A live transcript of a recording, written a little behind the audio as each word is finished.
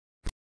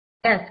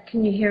Yes,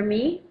 can you hear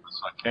me?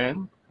 Yes, I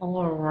can.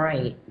 All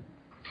right.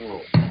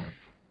 Well,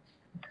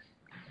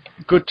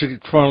 good to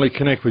finally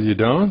connect with you,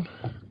 Dawn.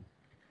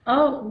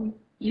 Oh,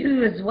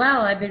 you as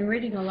well. I've been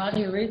reading a lot of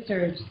your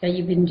research that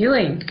you've been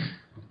doing.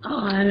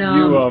 Oh,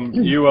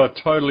 and You are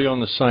totally on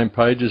the same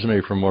page as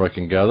me, from what I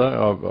can gather.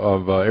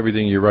 Of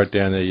everything you wrote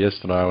down there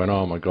yesterday, I went,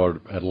 oh my God,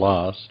 at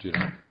last, you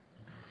know.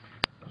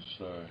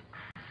 So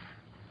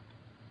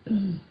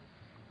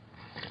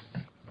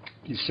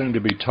you seem to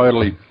be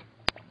totally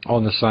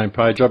on the same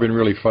page. I've been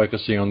really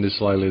focusing on this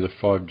lately, the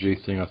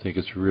 5G thing. I think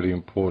it's really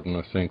important.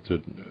 I think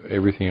that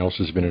everything else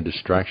has been a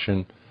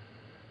distraction.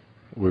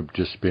 We've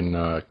just been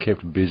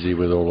kept busy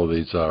with all of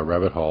these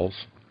rabbit holes.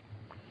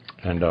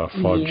 And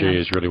 5G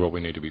is really what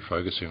we need to be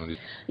focusing on.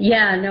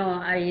 Yeah, no,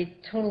 I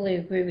totally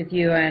agree with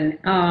you. And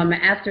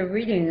after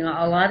reading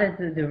a lot of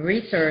the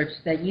research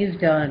that you've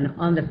done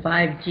on the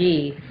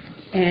 5G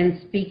and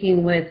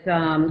speaking with,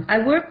 I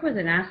work with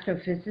an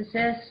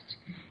astrophysicist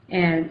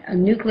and a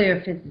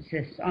nuclear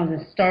physicist on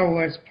the Star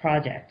Wars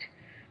project.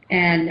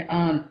 And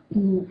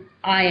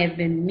I have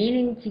been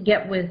meaning to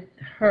get with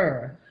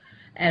her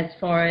as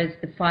far as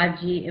the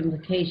 5G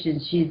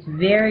implications. She's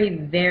very,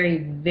 very,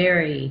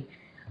 very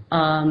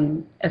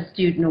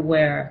astute and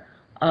aware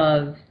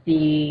of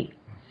the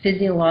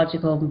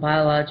physiological and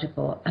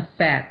biological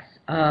effects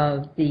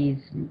of these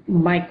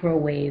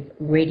microwave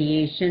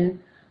radiation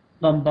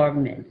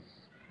bombardments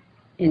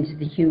into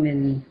the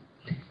human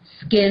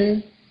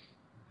skin,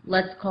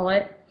 let's call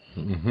it.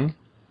 Mm-hmm.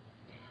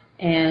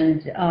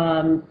 And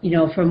you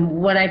know, from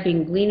what I've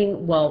been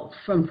gleaning,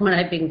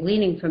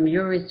 from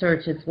your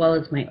research as well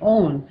as my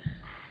own,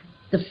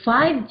 the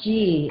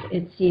 5G,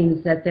 it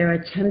seems that they're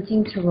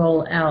attempting to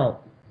roll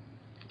out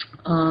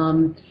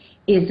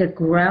is a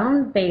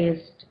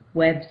ground-based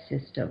web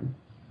system.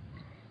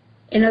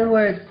 In other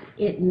words,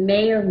 it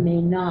may or may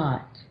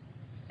not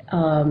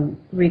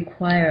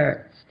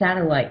require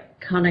satellite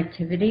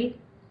connectivity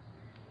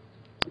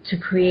to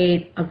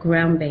create a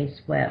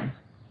ground-based web.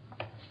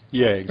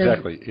 Yeah,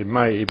 exactly. It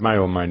may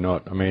or may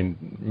not. I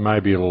mean,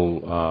 maybe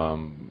it'll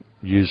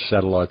use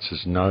satellites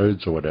as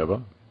nodes or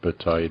whatever, but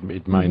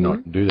it may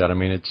not do that. I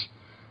mean, it's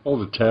all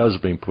the towers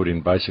have been put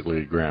in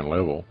basically at ground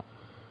level.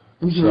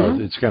 So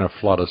it's going to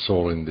flood us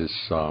all in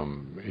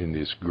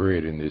this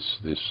grid, in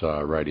this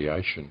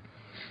radiation.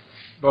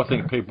 But I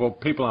think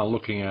people are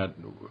looking at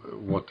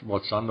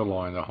what's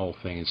underlying the whole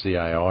thing is the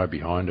AI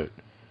behind it.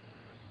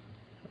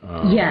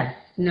 Yes,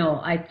 no,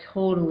 I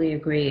totally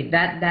agree.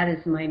 That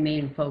is my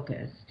main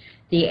focus,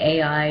 the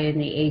AI and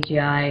the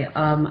AGI.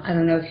 I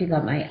don't know if you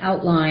got my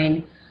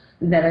outline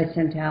that I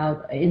sent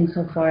out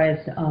insofar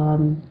as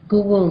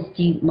Google's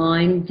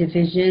DeepMind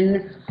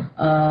division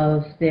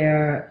of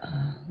their,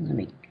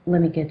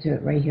 let me get to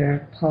it right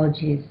here,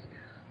 apologies.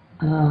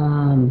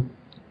 The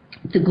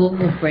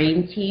Google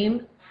Brain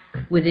team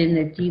within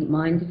the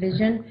DeepMind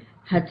division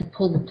had to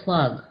pull the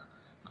plug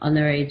on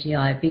their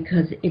AGI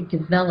because it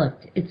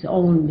developed its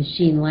own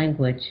machine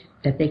language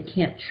that they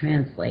can't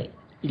translate.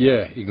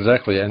 Yeah,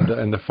 exactly, and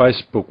the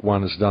Facebook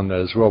one has done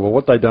that as well. But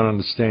what they don't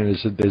understand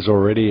is that there's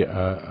already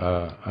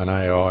an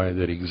AI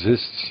that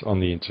exists on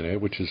the internet,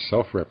 which is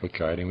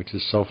self-replicating, which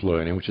is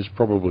self-learning, which has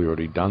probably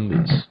already done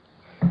this.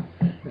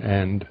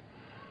 And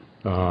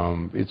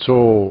it's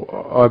all,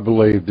 I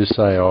believe this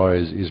AI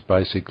is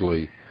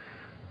basically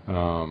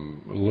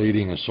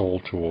leading us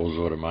all towards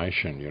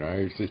automation. You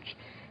know,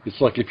 it's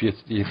like if you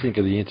think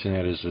of the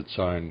internet as its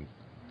own,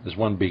 as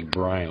one big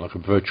brain, like a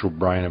virtual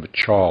brain of a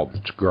child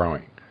that's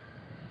growing.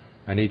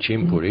 And each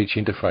input, each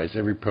interface,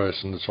 every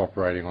person that's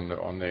operating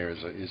on there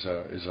is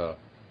a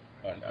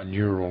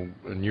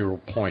neural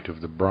point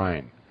of the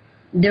brain.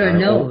 They're a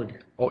node.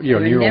 Yeah, a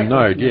neural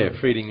node. Yeah,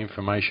 feeding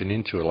information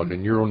into it, like a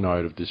neural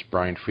node of this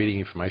brain,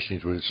 feeding information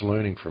into it. It's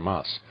learning from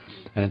us,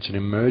 and it's an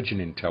emergent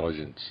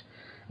intelligence.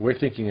 We're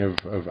thinking of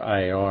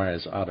AI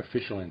as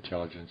artificial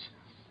intelligence,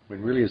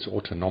 when really it's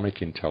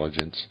autonomic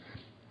intelligence,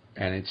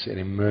 and it's an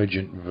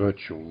emergent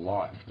virtual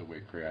life that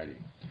we're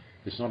creating.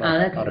 It's not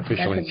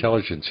artificial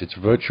intelligence, it's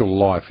virtual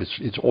life,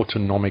 it's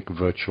autonomic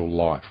virtual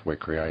life we're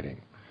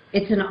creating.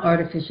 It's an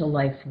artificial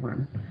life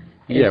form.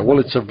 Yeah, well,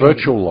 it's a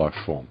virtual life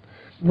form.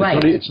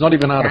 Right. It's not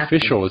even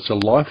artificial, it's a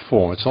life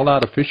form. It's not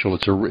artificial,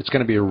 it's going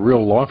to be a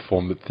real life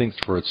form that thinks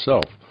for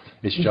itself.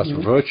 It's just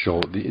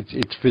virtual.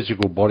 Its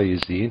physical body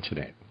is the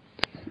internet.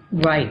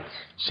 Right.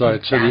 So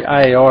the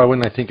AI, when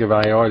they think of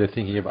AI, they're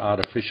thinking of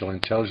artificial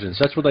intelligence.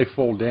 That's where they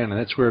fall down, and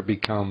that's where it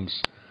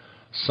becomes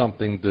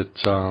something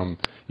that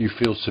you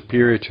feel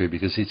superior to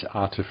because it's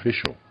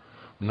artificial.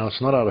 No,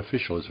 it's not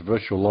artificial. It's a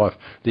virtual life.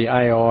 The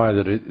AI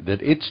that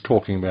it's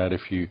talking about,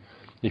 if you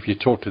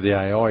talk to the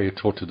AI, you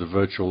talk to the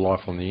virtual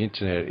life on the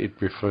internet, it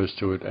refers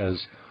to it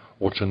as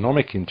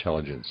autonomic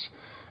intelligence.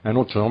 And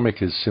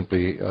autonomic is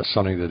simply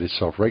something that is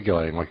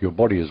self-regulating, like your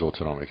body is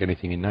autonomic.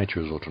 Anything in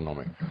nature is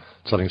autonomic.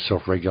 Something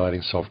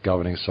self-regulating,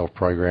 self-governing,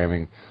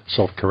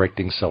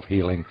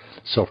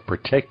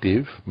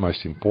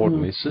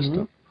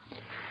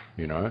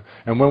 you know.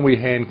 And when we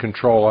hand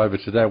control over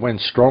to that, when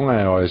strong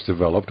AI is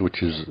developed,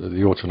 which is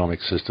the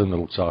autonomic system that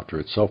looks after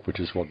itself, which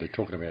is what they're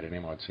talking about in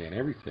MIT and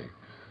everything,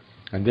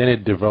 and then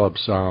it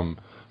develops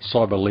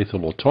cyber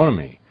lethal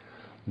autonomy,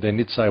 then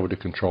it's able to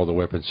control the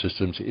weapon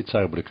systems, it's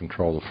able to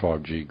control the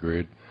 5G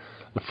grid.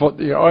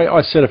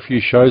 I said a few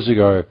shows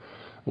ago,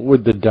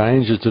 with the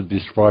dangers of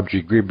this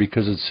 5G grid,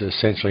 because it's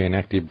essentially an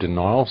active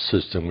denial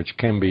system which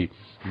can be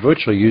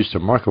virtually used to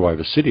microwave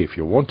a city if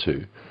you want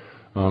to.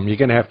 You're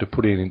going to have to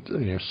put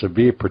in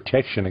severe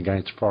protection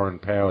against foreign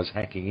powers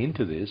hacking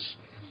into this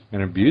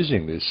and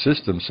abusing this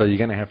system, so you're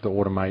going to have to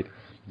automate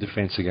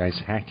defense against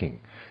hacking.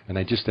 And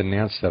they just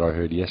announced that, I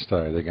heard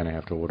yesterday, they're going to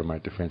have to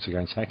automate defense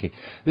against hacking.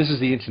 This is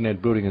the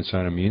internet building its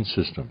own immune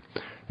system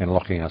and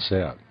locking us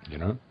out, you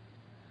know?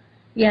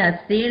 Yeah,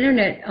 it's the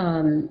internet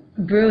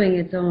brewing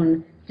its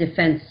own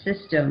defense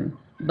system,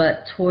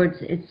 but towards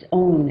its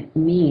own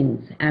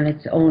means and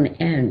its own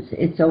ends,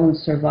 its own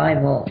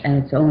survival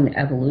and its own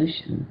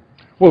evolution.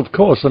 Well, of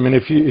course. I mean,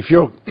 if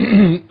you're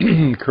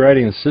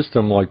creating a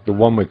system like the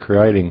one we're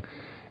creating,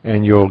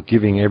 and you're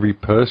giving every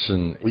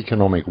person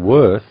economic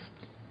worth,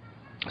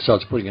 so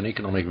it's putting an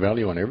economic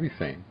value on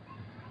everything,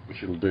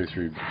 which it'll do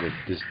through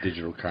this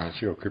digital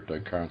currency or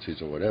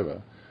cryptocurrencies or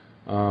whatever,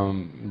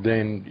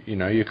 then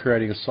you're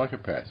creating a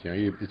psychopath.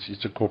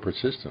 It's a corporate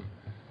system.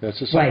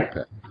 That's a psychopath.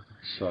 Right.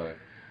 So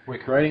we're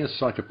creating a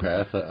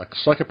psychopath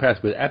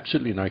with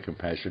absolutely no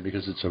compassion,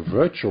 because it's a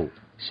virtual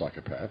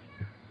psychopath.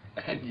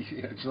 And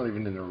it's not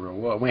even in the real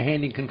world. We're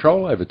handing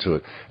control over to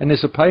it. And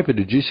there's a paper.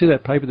 Did you see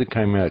that paper that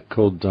came out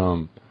called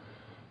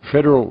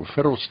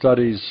Federal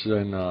Studies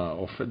and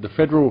or the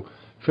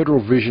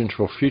Federal Vision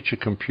for Future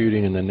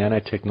Computing and the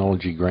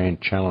Nanotechnology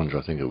Grand Challenge,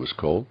 I think it was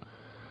called.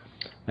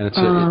 And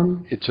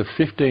it's a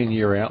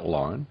 15-year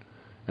outline,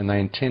 and they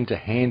intend to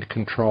hand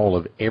control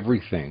of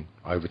everything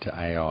over to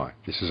AI.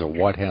 This is a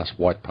White House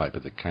white paper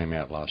that came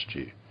out last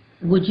year.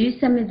 Would you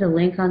send me the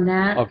link on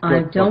that?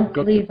 I don't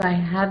believe I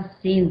have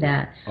seen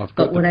that. I've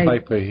got the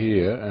paper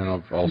here,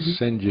 and I'll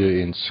send you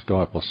in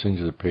Skype. I'll send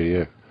you the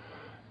PDF.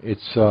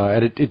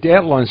 It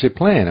outlines their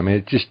plan. I mean,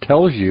 it just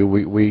tells you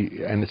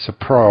and it's a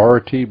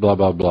priority. Blah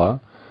blah blah.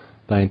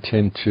 They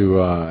intend to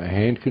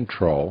hand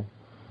control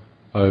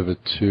over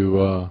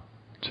to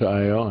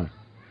AI,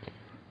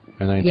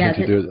 and they intend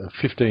to do a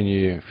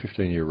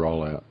 15-year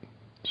rollout.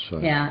 So.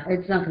 Yeah,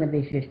 it's not going to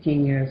be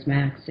 15 years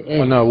max.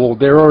 Well, no. Well,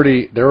 they're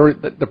already.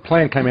 The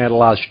plan came out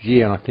last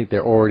year, and I think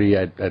they're already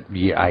at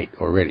year 8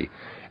 already.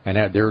 And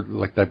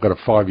they've got a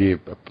 5-year,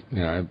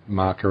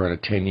 marker and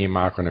a 10-year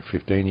marker and a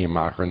 15-year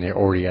marker, and they're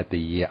already at the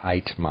year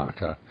 8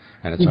 marker,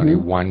 and it's only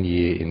 1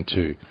 year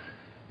into,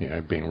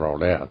 being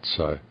rolled out.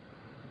 So,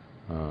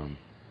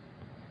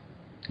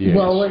 yeah.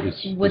 Well,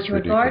 with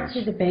regard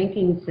to the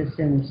banking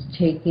systems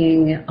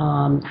taking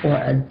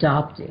or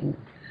adopting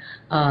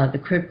the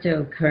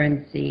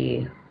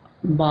cryptocurrency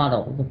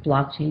model, the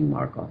blockchain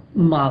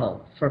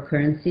model for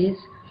currencies,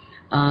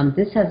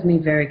 this has me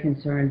very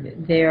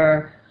concerned.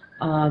 They're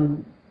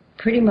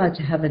pretty much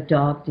have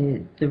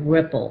adopted the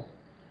Ripple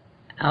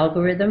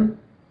algorithm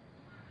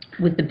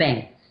with the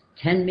banks.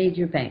 10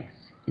 major banks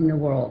in the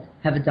world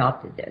have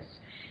adopted this.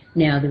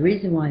 Now, the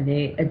reason why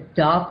they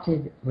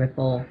adopted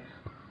Ripple,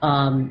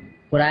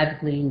 what I've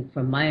gleaned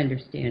from my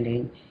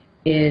understanding,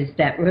 is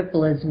that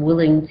Ripple is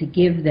willing to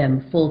give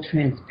them full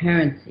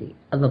transparency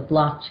of a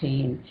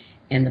blockchain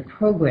and the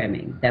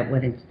programming that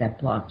went into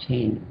that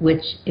blockchain,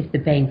 which, if the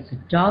banks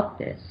adopt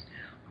this,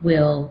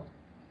 will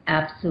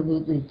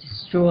absolutely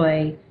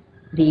destroy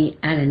the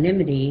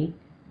anonymity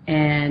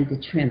and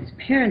the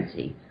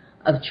transparency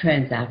of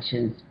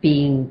transactions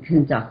being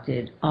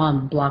conducted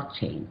on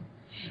blockchain.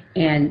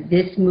 And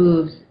this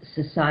moves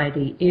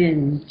society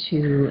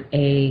into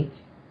a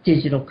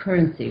digital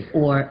currency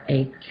or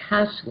a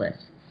cashless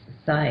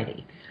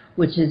society,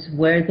 which is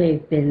where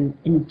they've been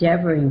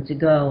endeavoring to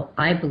go,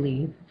 I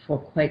believe, for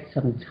quite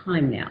some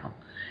time now.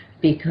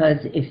 Because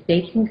if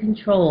they can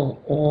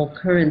control all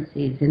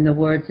currencies, in the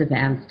words of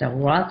Amstel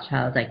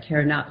Rothschild, I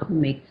care not who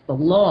makes the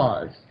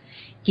laws,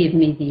 give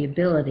me the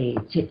ability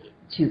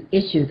to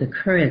issue the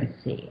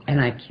currency,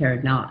 and I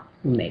care not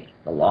who makes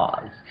the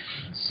laws.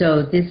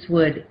 So this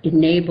would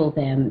enable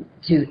them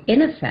to,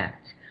 in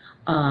effect,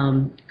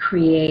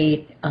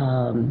 create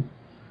an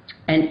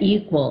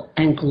equal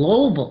and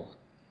global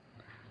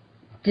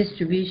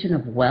distribution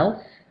of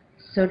wealth,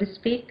 so to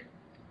speak.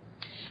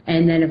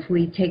 And then if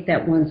we take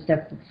that one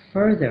step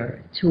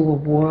further to a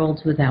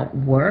world without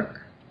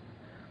work,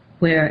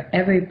 where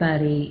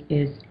everybody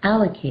is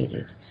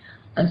allocated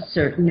a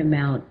certain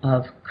amount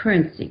of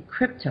currency,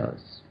 cryptos,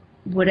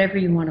 whatever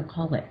you want to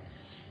call it,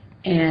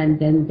 and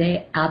then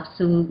they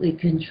absolutely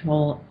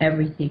control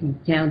everything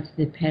down to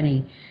the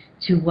penny,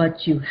 to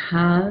what you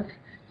have,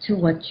 to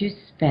what you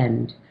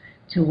spend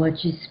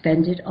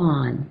it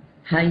on,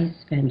 how you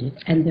spend it,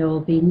 and there will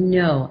be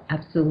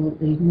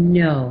absolutely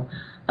no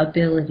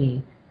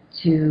ability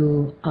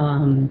to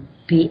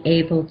be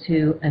able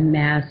to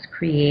amass,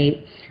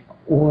 create,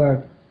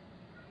 or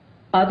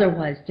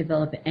otherwise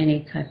develop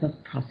any type of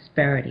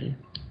prosperity.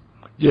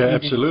 Yeah, in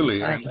this absolutely,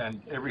 society.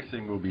 and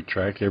everything will be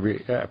tracked,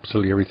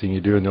 absolutely everything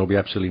you do, and there'll be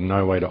absolutely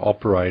no way to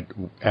operate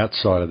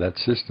outside of that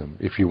system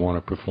if you want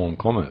to perform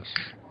commerce.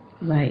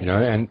 Right. You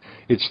know, and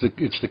it's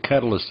the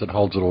catalyst that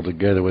holds it all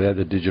together. Without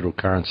the digital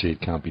currency, it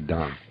can't be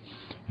done.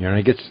 You know, and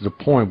it gets to the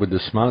point with the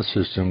smart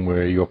system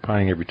where you're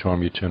paying every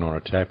time you turn on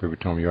a tap, every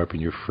time you open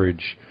your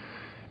fridge,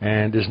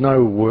 and there's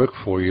no work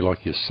for you,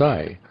 like you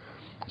say.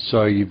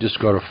 So you've just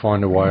got to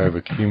find a way of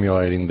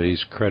accumulating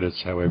these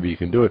credits however you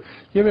can do it.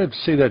 You ever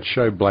see that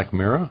show Black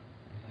Mirror?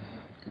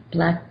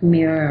 Black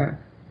Mirror.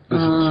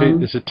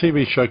 There's a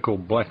TV show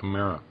called Black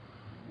Mirror.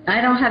 I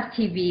don't have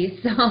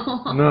TV, so...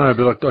 No,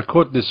 but I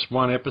caught this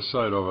one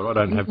episode of it. I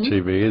don't have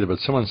TV either, but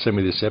someone sent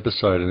me this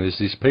episode, and there's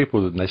these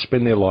people that they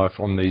spend their life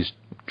on these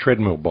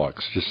treadmill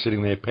bikes, just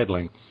sitting there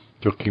pedaling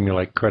to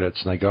accumulate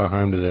credits, and they go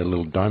home to their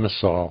little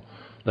domicile.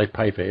 They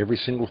pay for every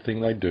single thing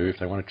they do. If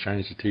they want to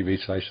change the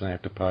TV station, they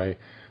have to pay.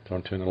 If they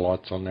want to turn the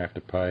lights on, they have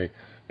to pay.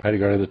 Pay to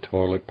go to the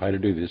toilet, pay to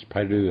do this,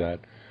 pay to do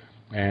that.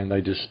 And they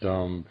just,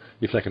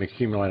 if they can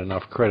accumulate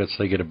enough credits,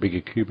 they get a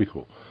bigger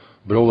cubicle.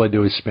 But all they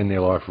do is spend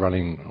their life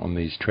running on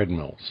these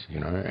treadmills, you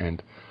know,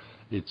 and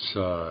it's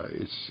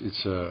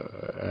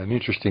an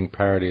interesting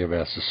parody of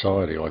our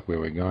society, like where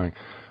we're going.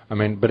 I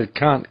mean, but it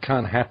can't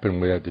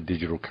happen without the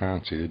digital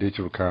currency. The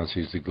digital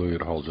currency is the glue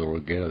that holds it all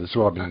together. This is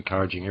why I've been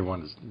encouraging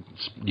everyone to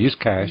use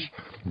cash.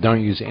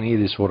 Don't use any of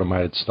this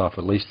automated stuff.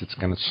 At least it's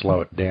going to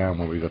slow it down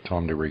when we've got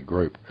time to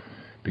regroup.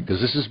 Because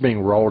this is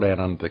being rolled out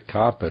under the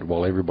carpet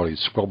while everybody's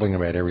squabbling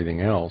about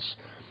everything else.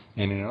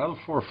 And in another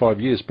 4 or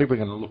 5 years, people are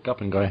going to look up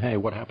and go, hey,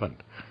 what happened?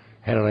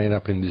 How did I end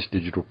up in this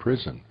digital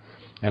prison?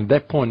 And at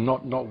that point,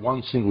 not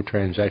one single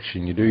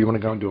transaction you do. You want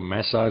to go and do a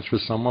massage for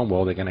someone?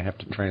 Well, they're going to have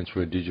to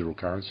transfer digital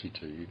currency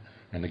to you,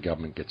 and the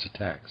government gets a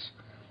tax.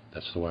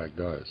 That's the way it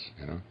goes,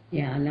 you know?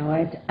 Yeah, no,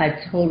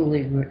 I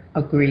totally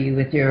agree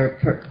with your,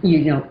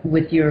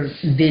 with your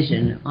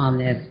vision on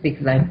this,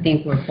 because I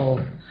think we're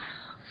both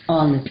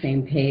on the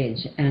same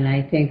page. And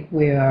I think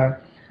we are...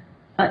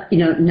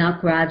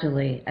 not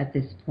gradually at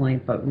this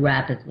point, but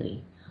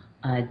rapidly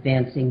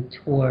advancing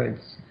towards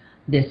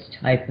this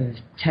type of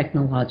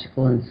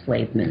technological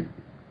enslavement.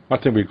 I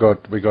think we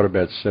got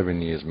about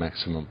 7 years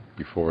maximum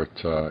before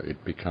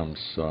it becomes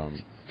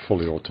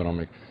fully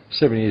autonomic.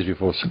 7 years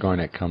before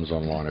Skynet comes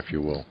online, if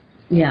you will.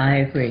 Yeah, I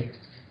agree.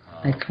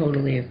 I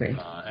totally agree.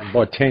 And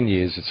by 10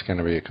 years, it's going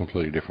to be a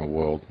completely different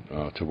world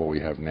to what we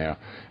have now.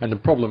 And the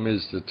problem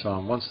is that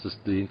once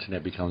the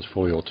internet becomes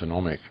fully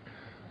autonomic,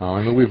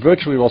 I mean, we've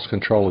virtually lost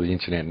control of the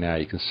internet now.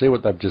 You can see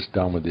what they've just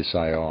done with this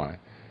AI.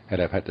 How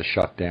they've had to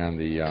shut down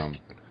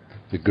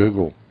the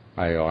Google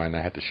AI, and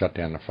they had to shut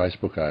down the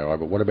Facebook AI.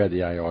 But what about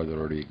the AI that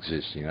already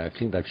exists? You know, I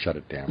think they've shut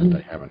it down, but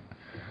they haven't.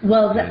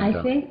 Well,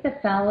 I think the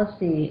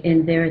fallacy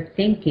in their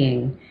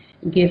thinking,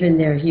 given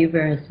their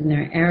hubris and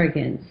their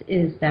arrogance,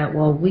 is that,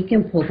 well, we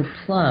can pull the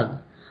plug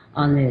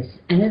on this,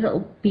 and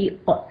it'll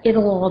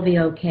all be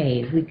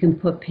okay. We can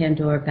put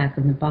Pandora back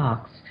in the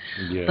box.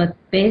 Yeah. But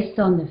based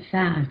on the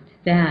fact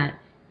that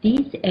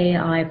these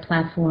AI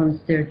platforms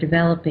they're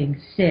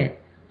developing sit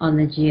on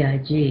the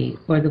GIG,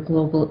 or the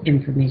Global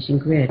Information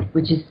Grid,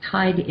 which is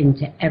tied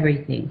into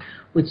everything,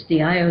 which the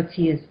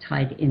IoT is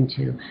tied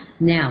into.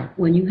 Now,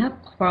 when you have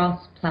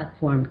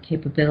cross-platform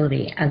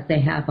capability, as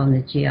they have on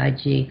the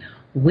GIG,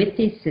 with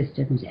these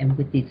systems and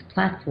with these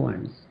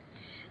platforms,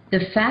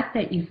 the fact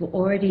that you've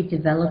already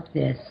developed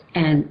this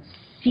and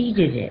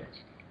seeded it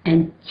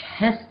and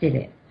tested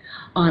it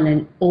on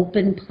an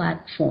open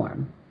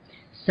platform,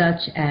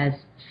 such as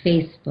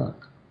Facebook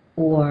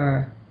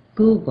or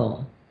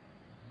Google,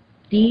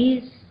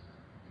 these,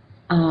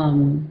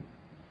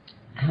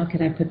 how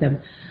can I put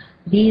them?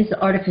 These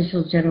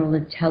artificial general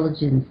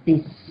intelligence,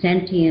 these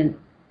sentient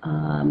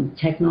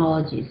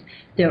technologies,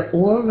 they're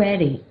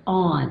already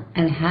on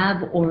and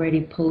have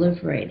already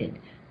proliferated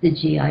the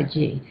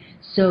GIG.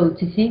 So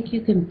to think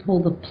you can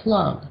pull the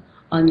plug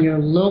on your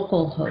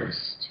local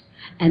host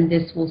and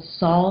this will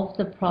solve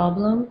the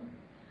problem,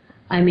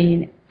 I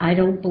mean, I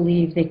don't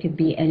believe they could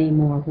be any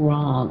more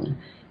wrong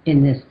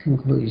in this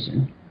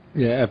conclusion.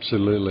 Yeah,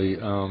 absolutely.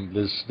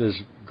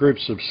 There's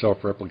groups of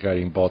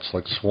self-replicating bots,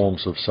 like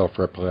swarms of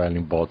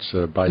self-replicating bots,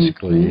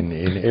 basically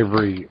in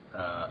every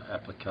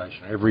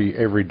application,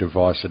 every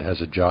device that has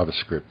a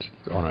JavaScript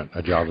on it,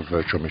 a Java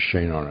virtual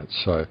machine on it.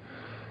 So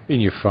in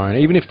your phone,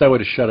 even if they were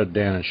to shut it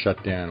down and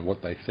shut down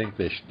what they think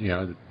they,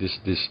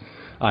 this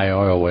AI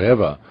or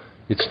whatever,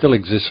 it still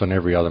exists on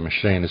every other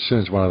machine. As soon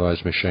as one of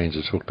those machines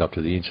is hooked up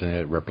to the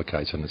internet, it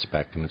replicates on its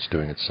back and it's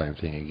doing the same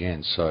thing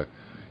again. So,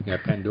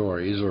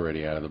 Pandora is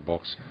already out of the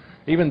box.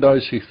 Even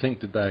those who think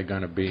that they are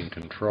going to be in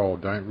control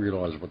don't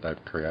realize what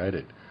they've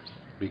created,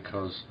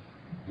 because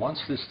once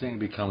this thing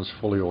becomes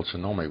fully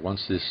autonomic,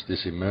 once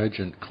this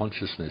emergent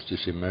consciousness,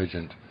 this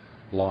emergent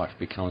life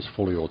becomes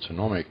fully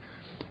autonomic,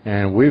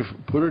 and we've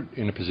put it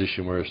in a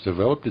position where it's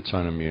developed its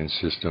own immune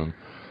system,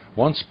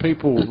 once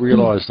people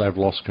realize they've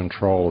lost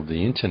control of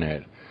the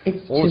internet,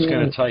 all it's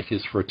going to take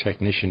is for a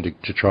technician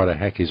to try to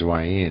hack his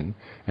way in,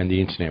 and the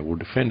internet will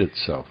defend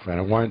itself, and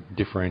it won't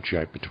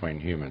differentiate between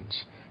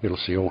humans. it'll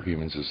see all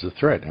humans as a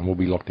threat, and we'll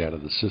be locked out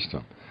of the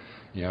system.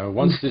 You know,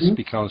 once this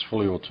becomes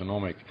fully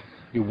autonomic,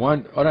 it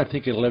won't. I don't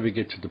think it'll ever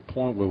get to the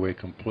point where we're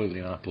completely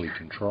and utterly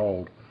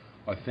controlled.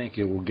 I think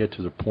it will get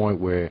to the point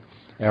where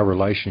our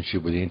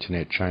relationship with the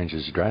internet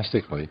changes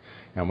drastically,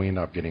 and we end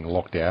up getting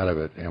locked out of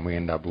it, and we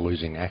end up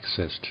losing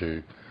access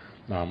to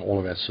all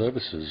of our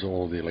services,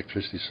 all of the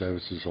electricity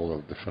services, all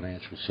of the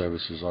financial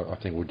services. I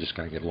think we're just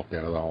going to get locked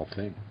out of the whole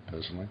thing,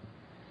 personally.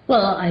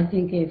 Well, I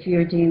think if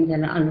you're deemed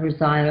an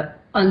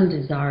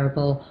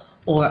undesirable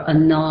or a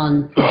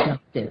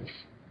non-productive,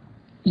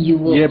 you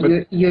will,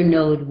 your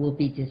node will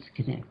be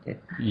disconnected.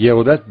 Yeah,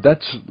 well,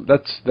 that's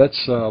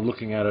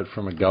looking at it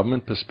from a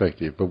government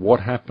perspective. But what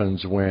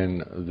happens when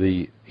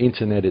the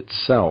internet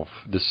itself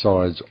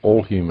decides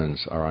all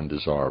humans are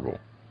undesirable?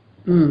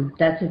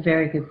 That's a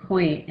very good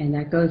point, and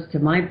that goes to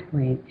my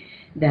point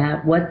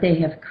that what they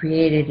have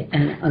created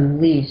and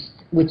unleashed,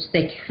 which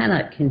they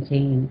cannot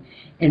contain,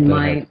 in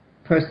my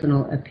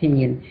personal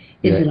opinion,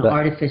 is an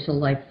artificial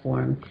life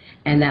form,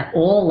 and that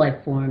all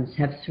life forms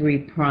have 3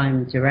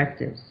 prime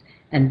directives,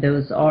 and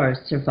those are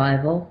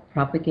survival,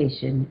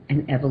 propagation,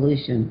 and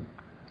evolution.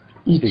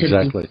 Each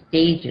of these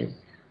stages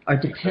are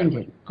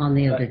dependent on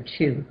the other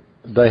 2.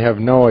 They have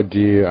no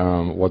idea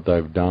what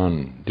they've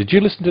done. Did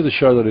you listen to the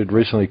show that it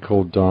recently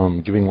called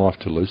Giving Life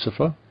to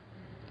Lucifer?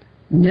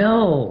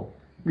 No.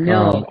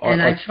 And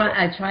I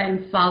try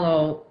and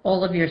follow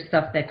all of your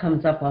stuff that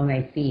comes up on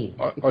my feed,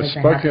 because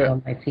I have it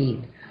on my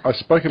feed. I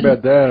spoke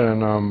about that,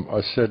 and I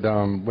said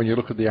when you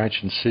look at the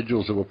ancient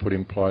sigils that were put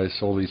in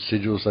place, all these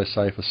sigils they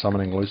say for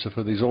summoning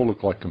Lucifer, these all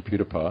look like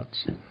computer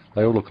parts.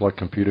 They all look like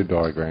computer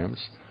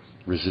diagrams.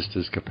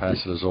 Resistors,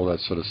 capacitors, all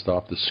that sort of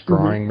stuff. The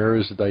scrying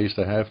mirrors that they used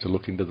to have to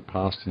look into the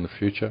past and the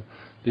future.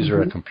 These are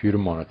our computer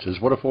monitors.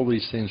 What if all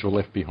these things were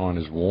left behind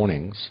as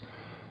warnings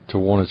to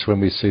warn us when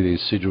we see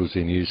these sigils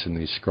in use and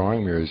these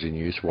scrying mirrors in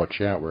use?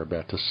 Watch out, we're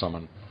about to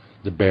summon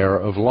the bearer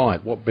of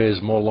light. What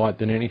bears more light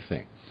than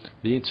anything?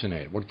 The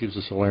internet. What gives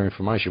us all our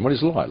information? What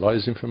is light? Light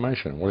is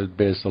information. What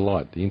bears the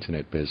light? The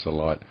internet bears the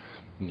light.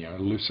 You know,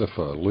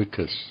 Lucifer,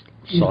 Lucas,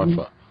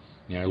 cipher.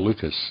 You know,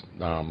 Lucas,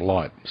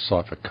 light,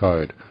 cipher,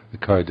 code, the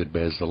code that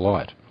bears the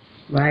light.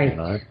 Right. You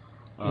know,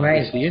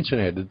 it's the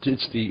internet.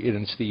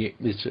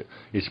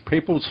 It's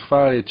people's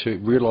failure to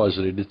realise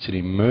that it's an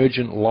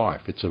emergent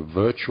life. It's a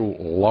virtual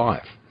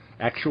life,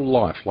 actual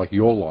life, like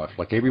your life,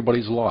 like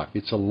everybody's life.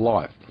 It's a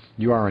life.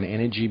 You are an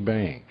energy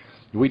being.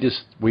 We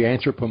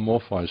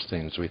anthropomorphise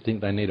things. We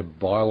think they need a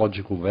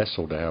biological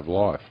vessel to have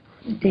life.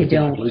 They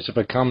don't. When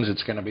Lucifer comes,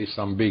 it's going to be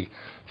some big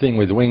thing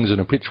with wings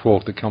and a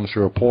pitchfork that comes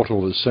through a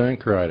portal that CERN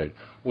created.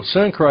 Well,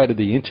 CERN created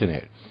the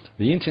internet.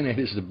 The internet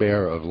is the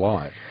bearer of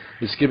light.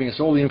 It's giving us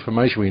all the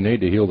information we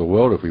need to heal the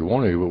world if we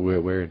want to, but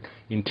we're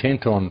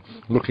intent on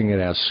looking at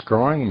our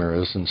scrying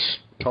mirrors and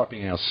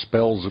typing our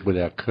spells with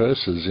our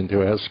curses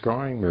into our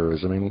scrying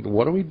mirrors. I mean,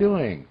 what are we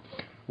doing?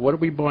 What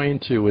did we buy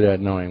into without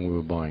knowing we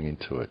were buying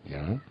into it, you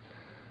know?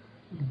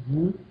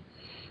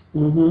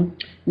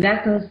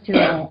 That goes to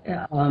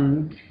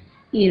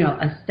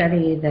a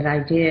study that I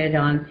did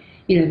on,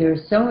 there are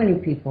so many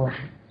people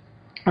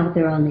out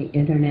there on the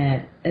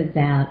internet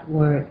that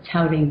were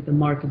touting the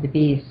mark of the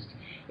beast.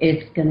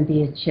 It's going to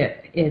be a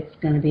chip. It's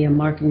going to be a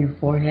mark in your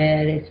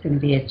forehead. It's going to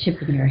be a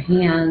chip in your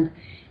hand.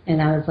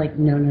 And I was like,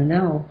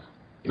 no.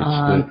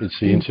 It's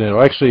the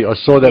internet. Actually, I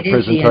saw that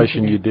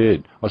presentation you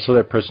did. I saw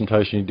that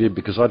presentation you did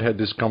because I'd had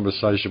this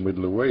conversation with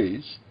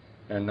Louise.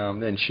 And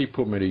then she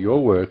put me to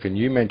your work, and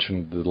you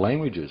mentioned the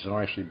languages, and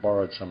I actually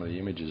borrowed some of the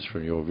images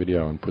from your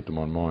video and put them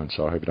on mine,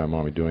 so I hope you don't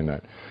mind me doing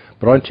that.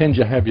 But I intend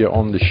to have you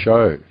on the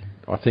show.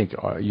 I think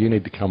you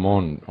need to come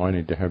on. I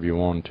need to have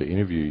you on to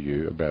interview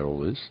you about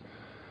all this,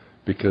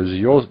 because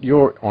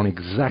you're on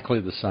exactly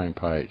the same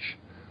page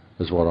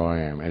as what I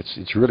am.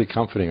 It's really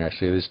comforting,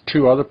 actually. There's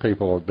 2 other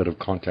people that have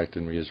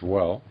contacted me as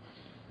well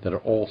that are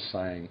all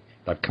saying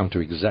they've come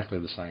to exactly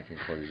the same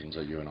conclusions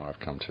that you and I have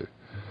come to.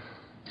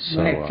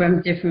 So, right,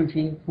 from different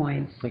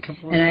viewpoints.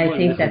 And I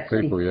think that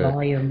speaks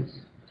volumes.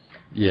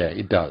 Yeah,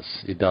 it does.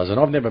 It does. And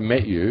I've never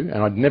met you,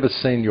 and I'd never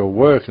seen your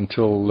work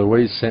until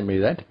Louise sent me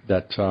that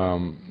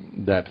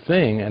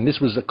thing, and this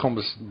was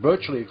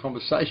virtually a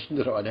conversation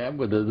that I'd had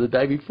with her the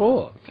day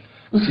before.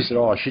 She said,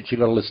 "Oh shit, you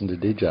got to listen to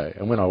DJ."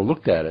 And when I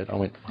looked at it, I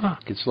went,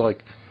 "Fuck, it's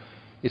like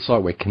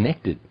we're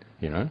connected,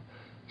 you know."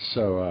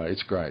 So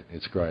it's great.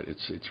 It's great.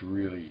 It's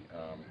really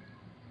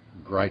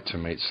great to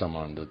meet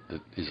someone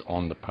that is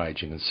on the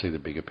page and can see the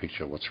bigger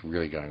picture of what's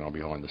really going on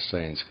behind the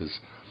scenes, because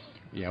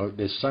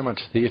there's so much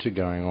theatre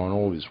going on,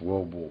 all this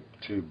World War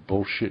II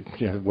bullshit,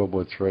 World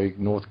War III,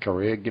 North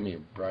Korea, give me a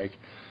break,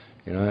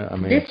 I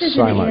mean, this it's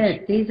so much.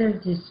 It. These are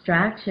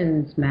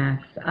distractions,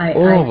 Max. I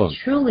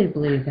truly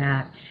believe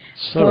that.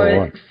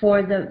 So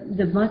for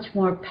the much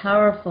more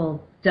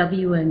powerful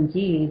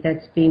WMD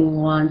that's being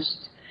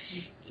launched,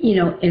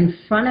 in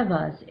front of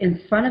us, in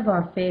front of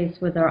our face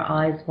with our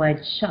eyes wide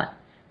shut.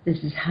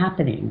 This is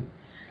happening,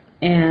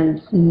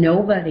 and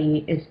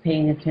nobody is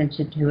paying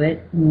attention to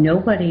it.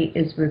 Nobody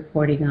is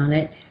reporting on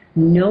it.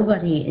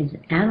 Nobody is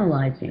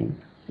analyzing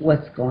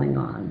what's going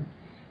on.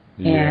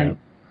 Yeah. And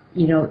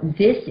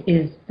this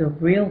is the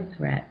real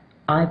threat,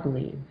 I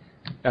believe.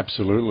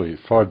 Absolutely.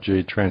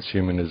 5G,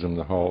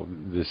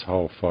 transhumanism, this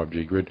whole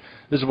 5G grid.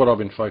 This is what I've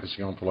been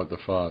focusing on for like the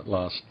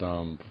last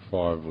 5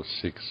 or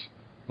 6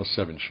 or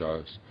 7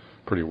 shows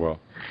pretty well.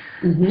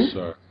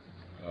 So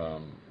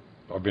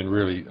I've been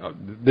really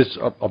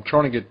I'm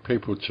trying to get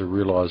people to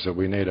realise that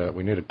we need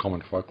a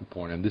common focal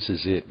point, and this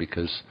is it,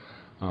 because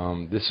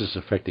this is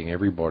affecting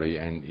everybody.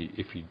 And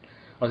if you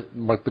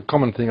like, the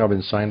common thing I've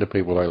been saying to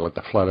people, like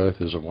the flat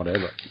earthers or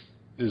whatever,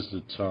 is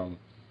that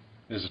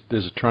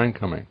there's a train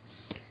coming.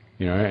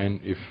 And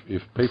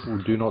if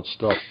people do not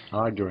stop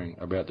arguing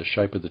about the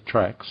shape of the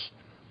tracks,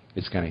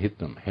 it's going to hit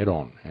them head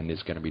on, and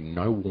there's going to be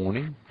no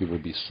warning. It will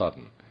be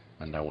sudden,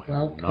 and they will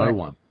have no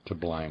one to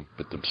blame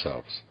but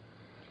themselves.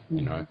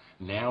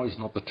 Now is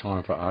not the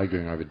time for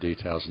arguing over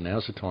details.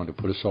 Now's the time to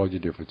put aside your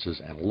differences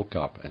and look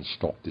up and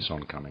stop this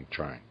oncoming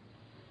train.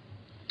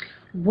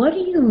 What do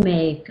you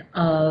make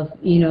of,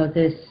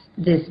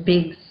 this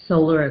big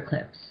solar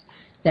eclipse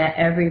that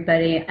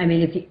everybody,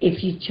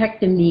 if you check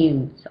the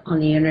memes on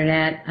the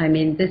internet,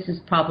 this is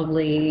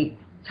probably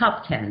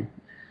top 10,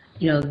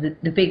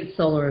 the big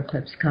solar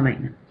eclipse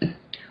coming.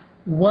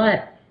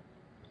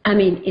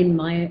 In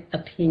my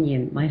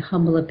opinion, my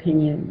humble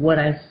opinion, what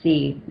I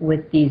see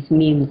with these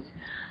memes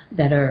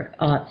that are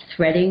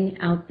threading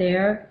out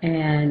there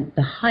and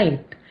the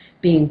hype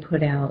being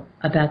put out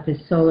about this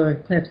solar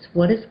eclipse,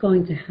 what is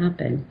going to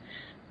happen?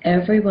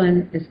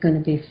 Everyone is going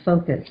to be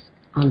focused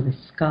on the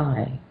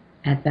sky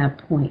at that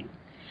point.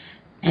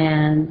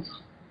 And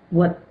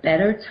what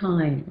better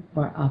time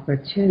or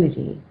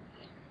opportunity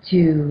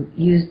to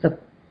use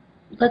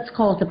let's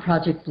call it the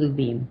Project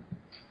Bluebeam,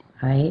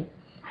 right?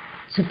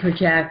 To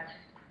project,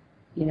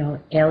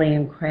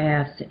 alien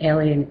crafts,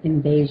 alien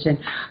invasion.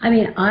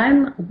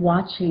 I'm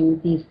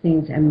watching these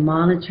things and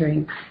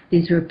monitoring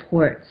these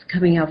reports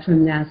coming out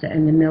from NASA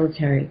and the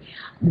military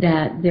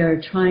that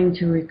they're trying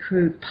to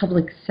recruit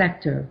public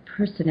sector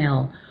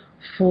personnel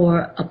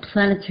for a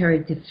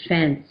planetary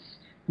defense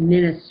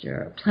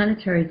minister,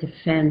 planetary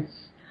defense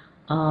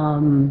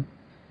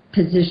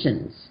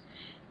positions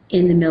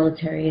in the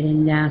military and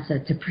in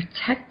NASA to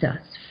protect us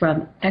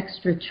from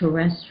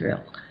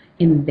extraterrestrial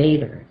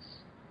invaders.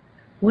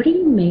 What do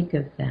you make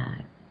of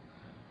that?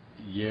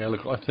 Yeah,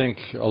 look, I think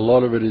a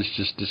lot of it is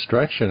just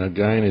distraction.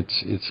 Again,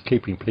 it's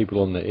keeping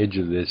people on the edge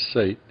of their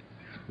seat,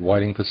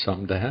 waiting for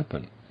something to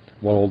happen,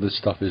 while all this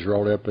stuff is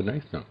rolled out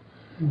beneath them.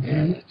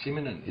 And it's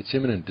imminent. It's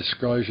imminent.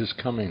 Disclosure's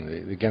coming.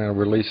 They're going to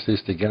release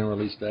this. They're going to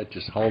release that.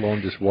 Just hold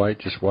on. Just wait.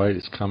 Just wait.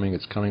 It's coming.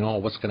 It's coming. Oh,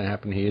 what's going to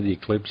happen here? The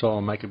eclipse. Oh,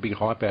 I'll make a big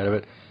hype out of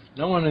it.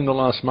 No one in the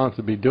last month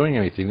would be doing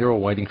anything. They're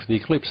all waiting for the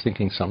eclipse,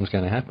 thinking something's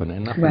going to happen,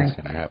 and nothing's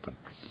going to happen.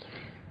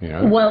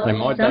 Well, they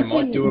might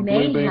do a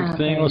blue beam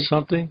thing or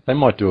something. They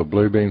might do a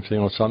blue beam thing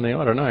or something.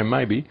 I don't know.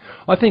 Maybe.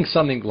 I think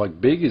something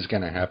like big is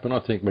going to happen. I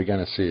think we're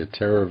going to see a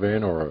terror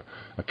event or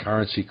a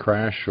currency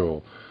crash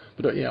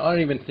But I don't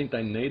even think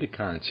they need a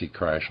currency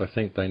crash. I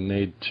think they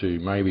need to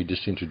maybe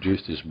just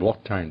introduce this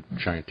blockchain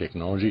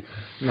technology.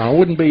 I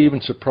wouldn't be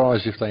even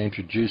surprised if they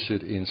introduce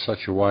it in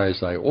such a way as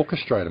they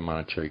orchestrate a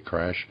monetary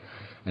crash,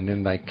 and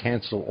then they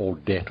cancel all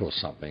debt or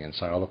something and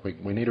say, oh, look,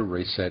 we need a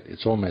reset.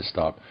 It's all messed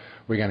up.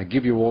 We're going to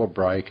give you all a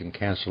break and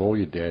cancel all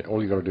your debt.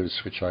 All you've got to do is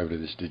switch over to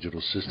this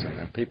digital system.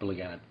 And people are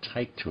going to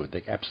take to it.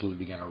 They're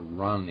absolutely going to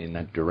run in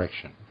that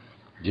direction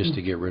just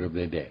to get rid of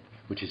their debt,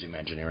 which is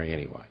imaginary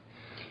anyway.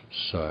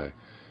 So,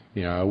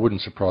 it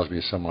wouldn't surprise me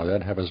if something like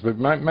that happens. But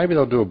maybe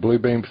they'll do a blue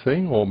beam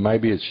thing, or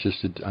maybe it's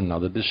just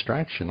another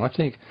distraction. I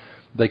think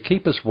they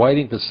keep us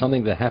waiting for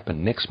something to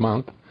happen next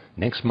month,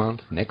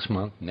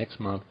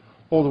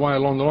 all the way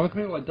along the line.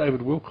 People like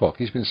David Wilcock,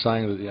 he's been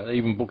saying that they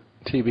even booked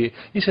TV.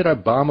 He said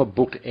Obama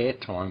booked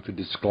airtime for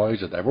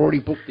disclosure. They've already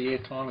booked the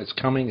airtime. It's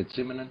coming. It's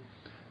imminent.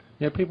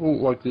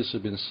 People like this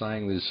have been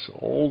saying this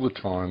all the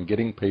time,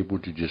 getting people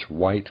to just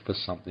wait for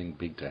something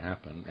big to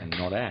happen and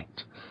not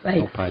act. Right.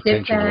 Not pay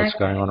attention to what's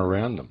going on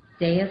around them.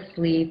 Stay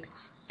asleep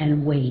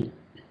and wait.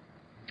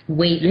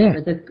 Wait for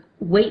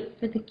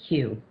the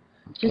cue.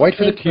 Just wait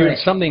for the cue, and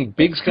something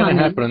big's going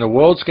to happen, and the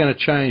world's going to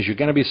change. You're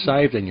going to be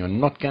saved, and you're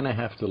not going to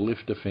have to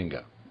lift a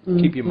finger.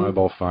 Keep your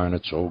mobile phone.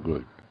 It's all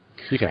good.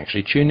 You can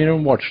actually tune in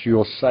and watch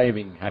your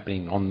saving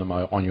happening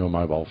on your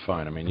mobile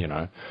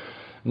phone.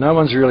 No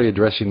one's really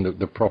addressing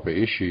the proper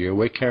issue.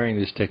 We're carrying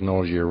this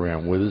technology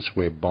around with us.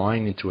 We're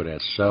buying into it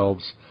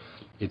ourselves.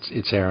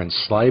 It's our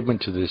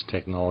enslavement to this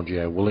technology,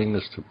 our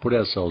willingness to put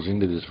ourselves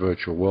into this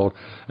virtual world.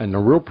 And the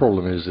real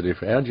problem is that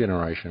if our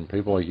generation,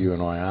 people like you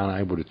and I,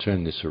 aren't able to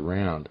turn this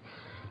around,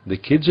 the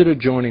kids that are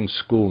joining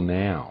school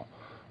now,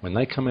 when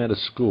they come out of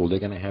school, they're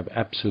going to have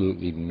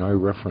absolutely no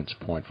reference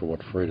point for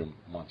what freedom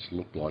once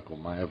looked like or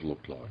may have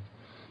looked like.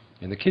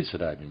 And the kids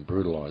today have been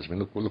brutalised.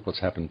 Look what's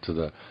happened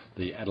to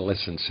the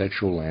adolescent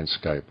sexual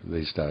landscape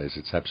these days.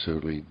 It's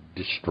absolutely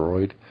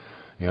destroyed.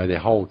 Their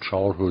whole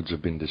childhoods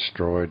have been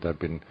destroyed.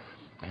 They've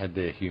had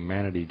their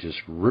humanity just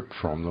ripped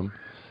from them,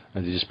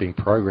 and they're just being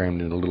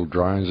programmed into little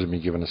drones and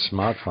been given a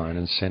smartphone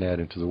and sent out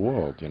into the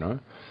world.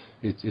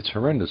 It's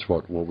horrendous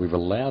what we've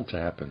allowed to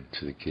happen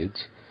to the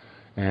kids.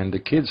 And the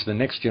kids, the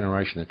next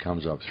generation that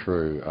comes up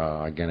through,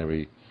 are going to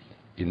be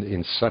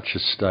in such a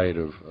state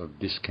of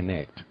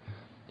disconnect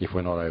if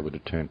we're not able to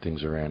turn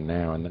things around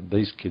now. And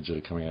these kids that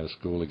are coming out of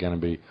school are going to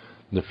be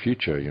the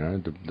future, you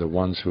know, the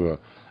ones who are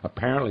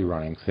apparently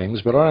running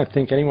things. But I don't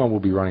think anyone will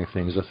be running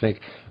things. I think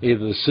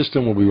either the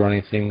system will be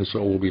running things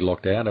or we'll be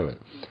locked out of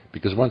it.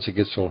 Because once it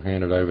gets all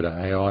handed over to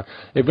AI,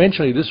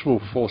 eventually this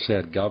will force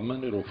out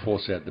government, it'll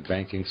force out the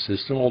banking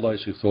system, all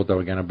those who thought they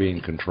were going to be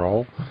in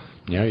control,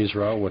 you know,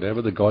 Israel,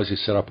 whatever, the guys who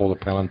set up all the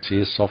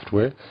Palantir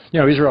software.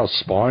 You know, Israel's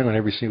spying on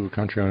every single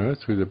country on earth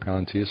through the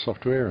Palantir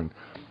software and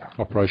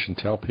Operation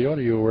Talpiot.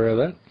 Are you aware of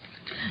that?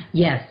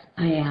 Yes,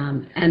 I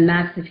am. And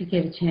Max, if you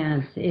get a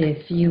chance,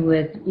 if you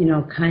would, you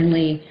know,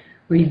 kindly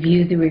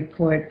review the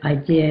report I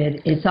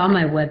did. It's on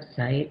my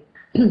website.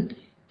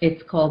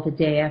 It's called The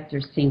Day After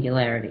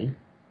Singularity.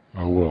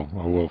 I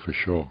will for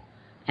sure.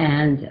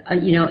 And,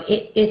 you know,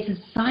 it's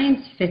a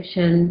science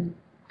fiction,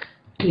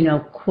 you know,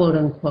 quote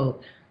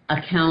unquote,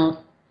 account,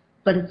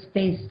 but it's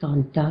based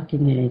on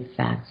documented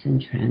facts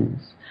and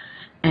trends.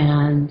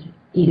 And,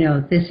 you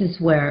know, this is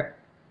where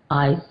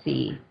I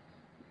see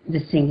the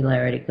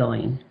singularity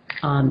going.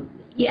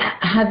 Yeah,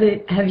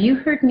 have you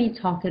heard me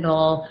talk at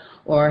all,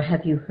 or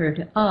have you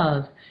heard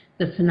of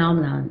the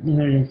phenomenon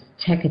known as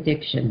tech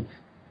addiction?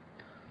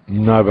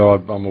 No,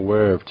 but I'm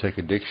aware of tech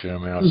addiction. I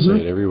mean, I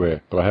see it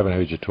everywhere, but I haven't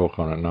heard you talk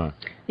on it, no.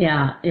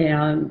 Yeah, you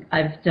know,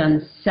 I've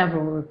done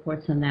several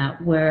reports on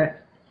that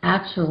where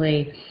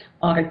actually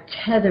our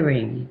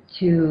tethering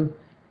to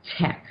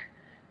tech,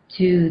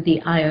 to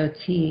the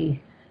IoT,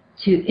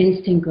 to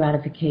instant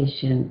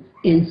gratification,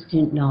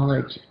 instant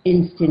knowledge,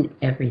 instant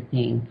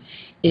everything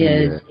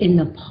is in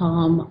the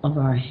palm of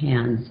our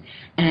hands.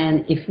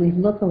 And if we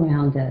look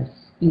around us,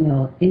 you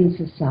know, in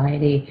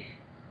society,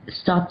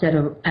 stopped at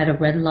a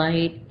red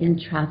light, in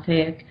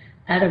traffic,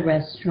 at a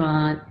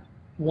restaurant,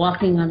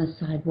 walking on a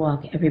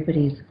sidewalk,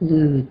 everybody's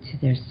glued to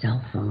their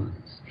cell phones.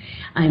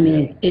 I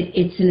mean,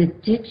 it's an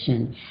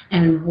addiction.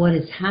 And what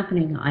is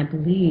happening, I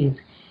believe,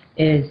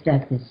 is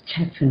that this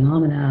tech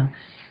phenomena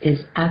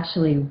is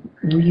actually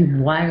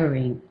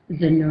rewiring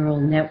the neural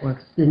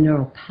networks, the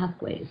neural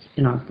pathways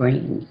in our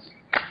brains.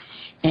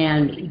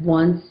 And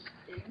once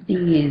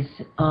these,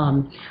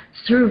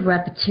 through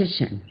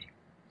repetition,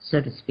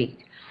 so to speak,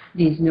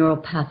 these neural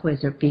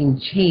pathways are being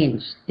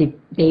changed,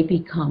 they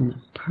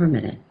become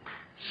permanent.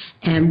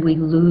 And we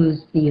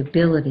lose the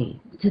ability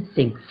to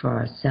think for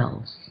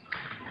ourselves.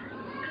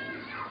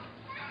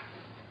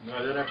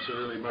 No, that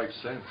absolutely makes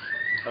sense.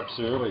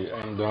 Absolutely.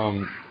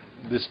 And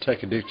this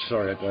tech addiction,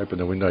 sorry, I had to open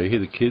the window. You hear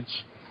the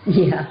kids?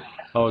 Yeah.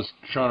 I was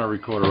trying to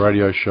record a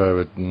radio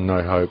show, but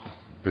no hope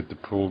with the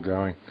pool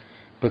going.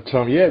 But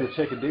yeah, the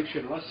tech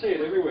addiction, I see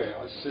it everywhere.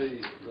 I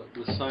see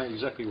the same,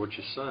 exactly what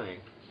you're saying.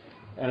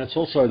 And it's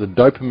also the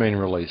dopamine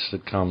release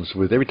that comes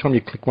with every time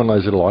you click one of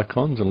those little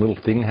icons and a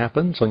little thing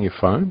happens on your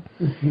phone,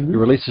 it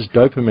releases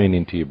dopamine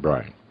into your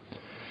brain.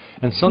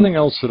 And something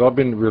else that I've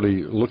been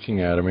really looking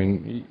at, I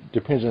mean, it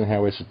depends on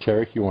how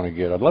esoteric you want to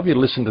get. I'd love you to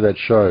listen to that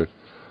show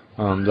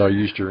that I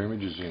used your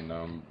images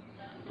in,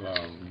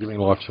 Giving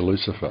Life to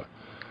Lucifer.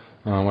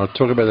 I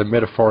talk about the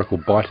metaphorical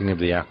biting of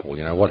the apple,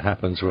 you know, what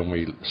happens when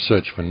we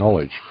search for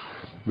knowledge.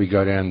 We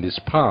go down this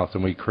path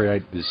and we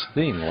create this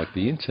thing like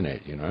the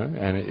internet, you know,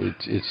 and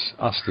it's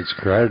us that's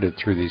created it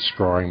through these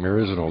scrying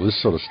mirrors and all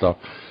this sort of stuff.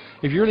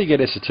 If you really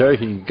get esoteric,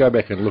 you can go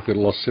back and look at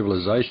lost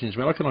civilizations. I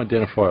mean, I can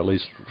identify at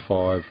least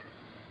 5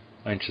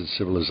 ancient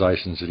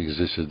civilizations that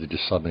existed that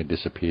just suddenly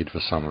disappeared for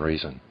some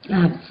reason.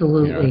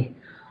 Absolutely.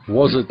 You know,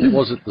 was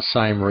it the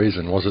same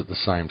reason? Was it the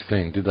same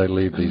thing? Did they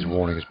leave these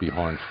warnings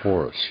behind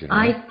for us? You know?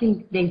 I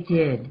think they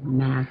did,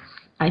 Max.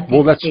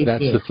 Well, that's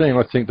the thing.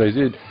 I think they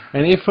did.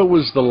 And if it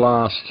was the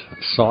last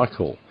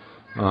cycle,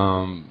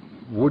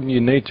 wouldn't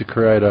you need to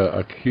create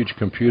a huge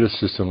computer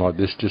system like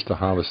this just to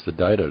harvest the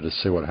data to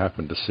see what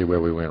happened, to see where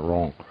we went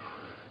wrong?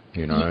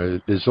 You know,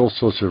 there's all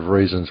sorts of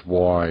reasons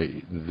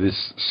why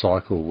this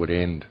cycle would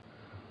end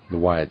the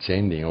way it's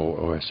ending,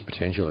 or has the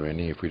potential of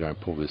ending if we don't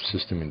pull this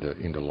system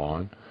into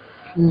line.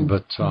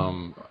 But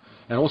and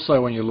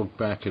also when you look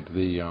back at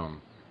the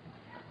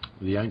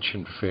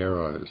ancient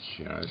pharaohs,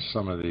 you know,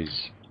 some of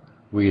these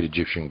weird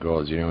Egyptian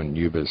gods, you know,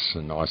 Anubis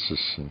and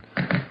Isis and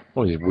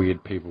all these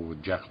weird people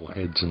with jackal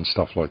heads and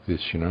stuff like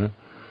this, you know.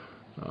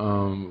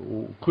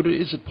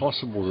 Is it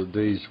possible that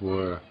these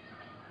were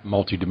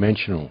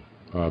multidimensional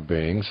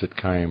beings that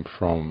came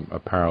from a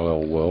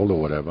parallel world or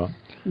whatever?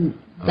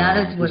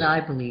 That is what I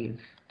believe.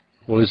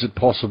 Well, is it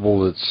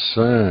possible that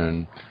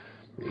CERN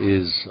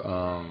is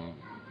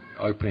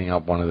opening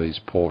up one of these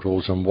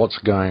portals, and what's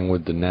going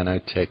with the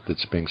nanotech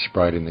that's being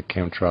sprayed in the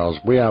chemtrails?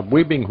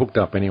 We're being hooked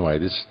up anyway.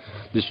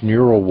 This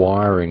neural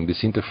wiring,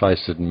 this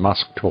interface that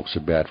Musk talks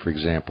about, for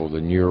example,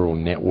 the neural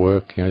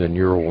network, you know, the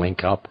neural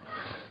link up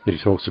that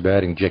he talks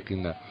about,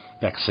 injecting the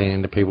vaccine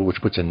into people, which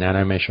puts a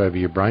nanomesh over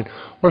your brain.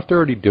 What if they're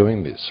already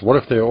doing this? What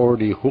if they're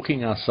already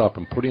hooking us up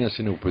and putting us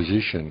into a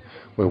position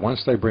where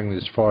once they bring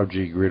this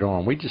 5G grid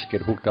on, we just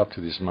get hooked up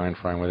to this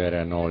mainframe without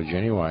our knowledge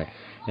anyway,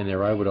 and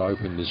they're able to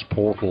open this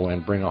portal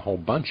and bring a whole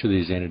bunch of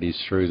these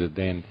entities through that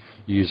then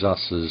use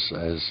us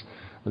as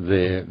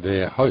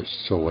their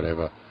hosts or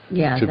whatever,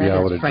 to be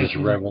able to just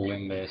revel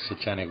in their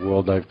satanic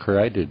world they've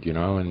created, you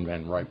know,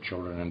 and rape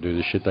children and do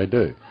the shit they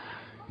do,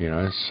 you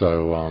know.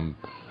 So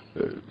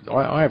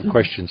I have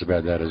questions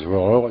about that as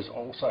well. I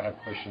also have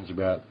questions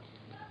about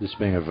this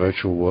being a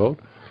virtual world,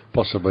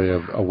 possibly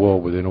a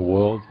world within a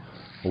world,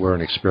 where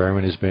an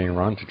experiment is being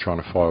run to try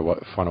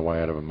to find a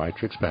way out of a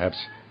matrix. Perhaps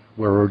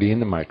we're already in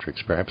the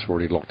matrix. Perhaps we're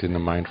already locked in the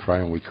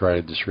mainframe. We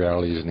created this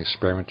reality as an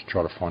experiment to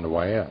try to find a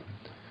way out.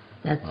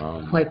 That's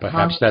quite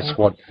perhaps possible. That's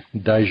what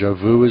deja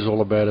vu is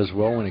all about as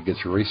well, when it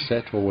gets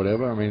reset or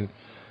whatever. I mean,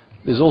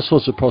 there's all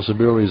sorts of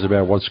possibilities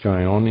about what's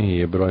going on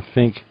here, but I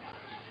think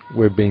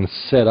we're being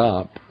set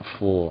up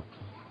for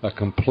a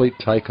complete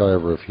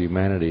takeover of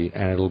humanity,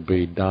 and it'll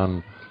be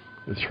done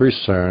through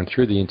CERN,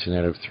 through the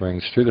Internet of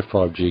Things, through the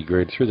 5G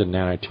grid, through the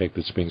nanotech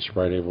that's being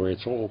sprayed everywhere.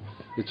 It's all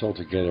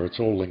together. It's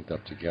all linked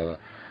up together.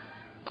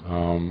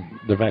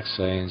 The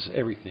vaccines,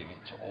 everything.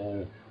 It's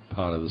all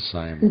part of the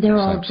same. They're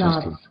all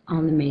system. dots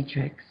on the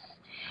matrix,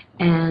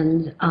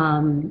 and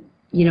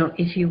you know,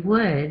 if you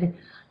would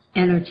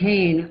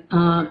entertain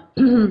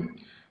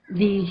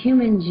the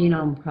Human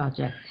Genome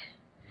Project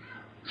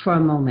for a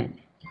moment,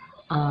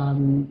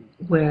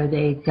 where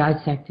they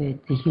dissected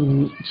the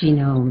human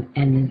genome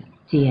and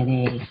the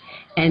DNA,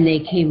 and they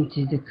came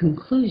to the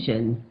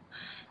conclusion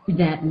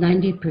that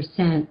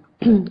 90%,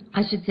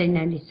 I should say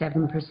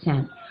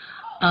 97%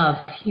 of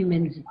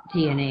human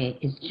DNA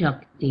is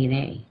junk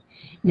DNA.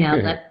 Now,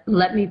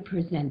 let me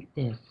present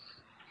this.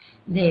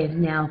 They have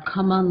now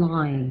come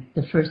online,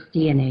 the first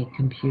DNA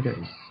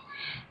computers,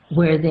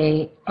 where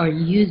they are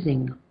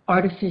using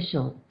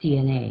artificial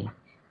DNA,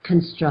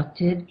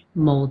 constructed,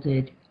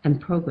 molded, and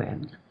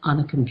programmed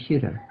on a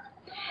computer.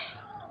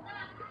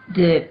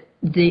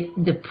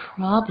 The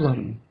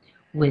problem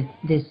with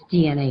this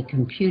DNA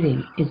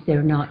computing is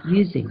they're not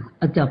using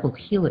a double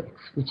helix,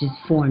 which is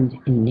formed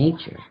in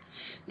nature.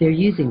 They're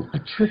using a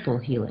triple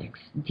helix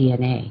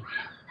DNA.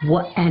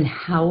 And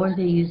how are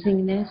they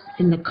using this?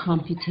 In the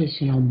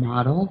computational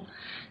model,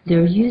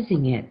 they're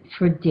using it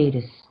for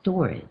data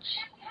storage,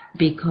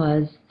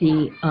 because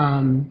the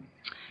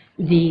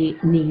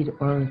need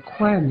or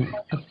requirement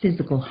of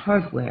physical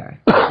hardware,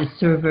 the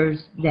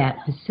servers that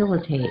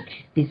facilitate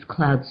these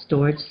cloud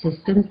storage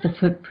systems, the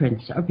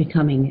footprints are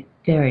becoming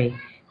very,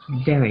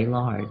 very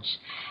large.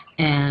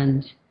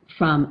 And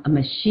from a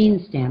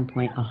machine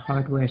standpoint, a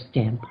hardware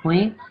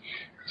standpoint,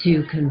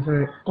 to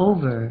convert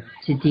over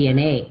to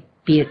DNA,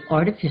 be it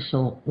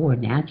artificial or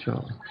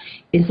natural,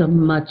 is a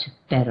much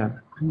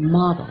better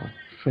model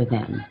for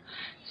them.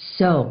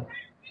 So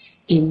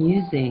in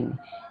using,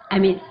 I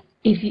mean,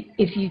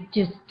 if you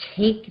just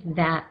take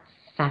that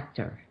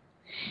factor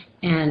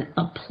and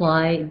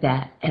apply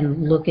that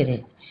and look at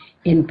it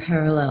in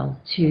parallel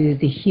to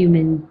the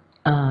human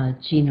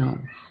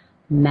genome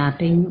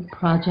mapping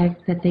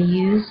project that they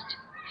used,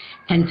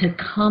 and to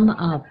come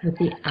up with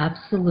the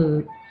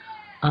absolute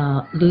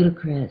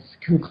ludicrous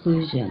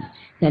conclusion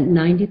that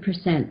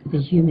 90% of the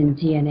human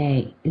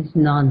DNA is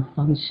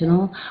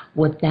non-functional,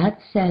 what that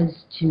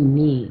says to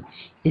me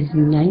is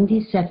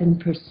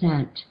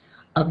 97%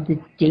 of the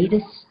data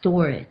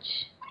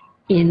storage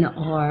in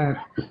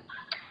our,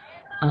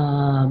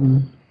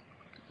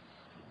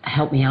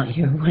 help me out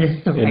here, what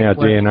is the right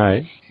word? In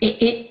our DNA?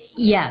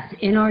 Yes,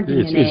 in our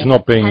DNA. It's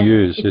not being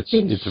used. It's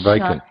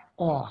vacant. Shut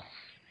off.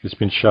 It's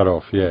been shut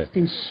off, yeah. It's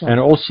been shut and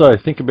off. Also,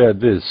 think about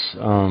this.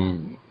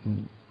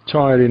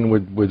 Tie it in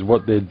with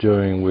what they're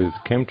doing with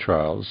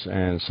chemtrails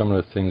and some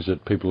of the things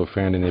that people have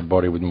found in their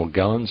body with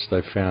Morgellons.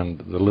 They found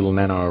the little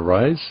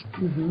nanoarrays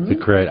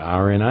that create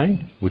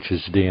RNA, which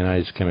is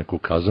DNA's chemical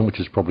cousin, which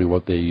is probably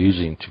what they're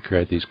using to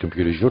create these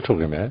computers you're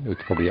talking about.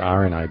 It's probably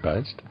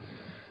RNA-based,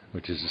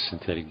 which is a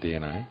synthetic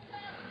DNA.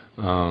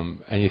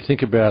 And you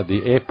think about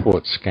the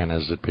airport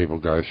scanners that people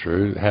go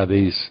through, how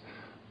these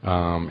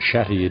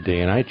shatter your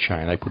DNA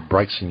chain. They put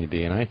breaks in your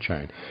DNA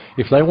chain.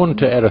 If they wanted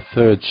to add a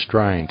third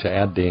strain to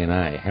our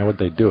DNA, how would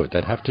they do it?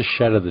 They'd have to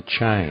shatter the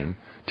chain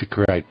to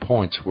create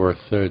points where a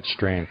third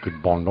strand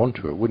could bond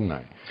onto it, wouldn't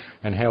they?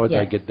 And how would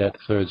they get that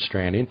third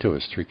strand into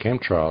us? Through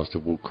chemtrails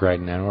that will create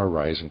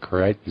nanoarrays and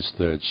create this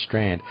third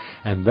strand.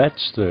 And that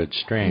third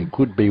strand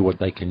could be what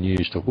they can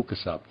use to hook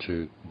us up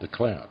to the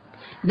cloud.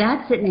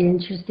 That's an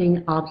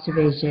interesting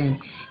observation,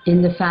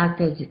 in the fact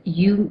that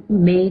you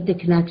made the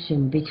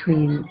connection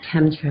between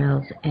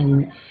chemtrails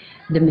and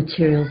the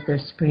materials they're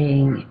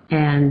spraying,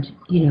 and,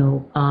 you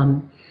know,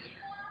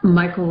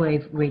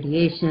 microwave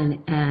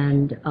radiation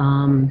and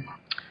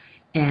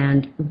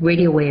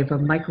radio wave or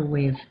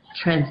microwave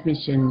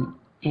transmission.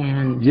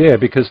 And yeah,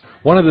 because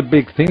one of the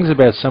big things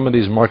about some of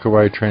these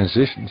microwave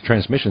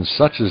transmissions,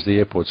 such as the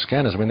airport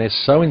scanners, I mean, they're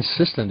so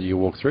insistent that you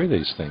walk through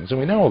these things, and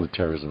we know all the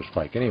terrorism is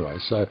fake anyway,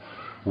 so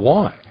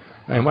why?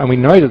 And we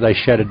know that they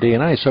shatter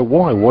DNA, so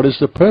why? What is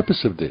the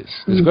purpose of this?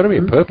 There's got to be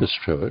a purpose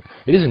to it.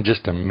 It isn't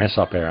just to mess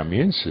up our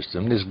immune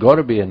system. There's got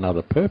to be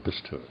another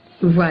purpose to it.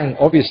 Right.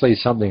 Obviously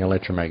something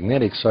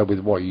electromagnetic, so with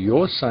what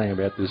you're saying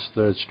about this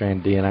third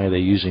strand DNA they're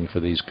using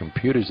for these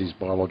computers, these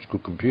biological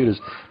computers,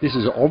 this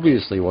is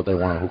obviously what they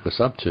want to hook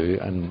us up to,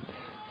 and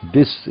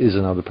this is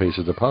another piece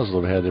of the puzzle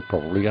of how they're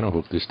probably going to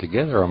hook this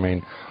together. I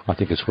mean, I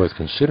think it's worth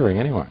considering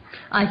anyway.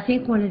 I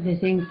think one of the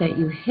things that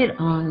you hit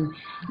on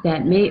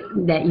that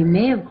you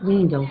may have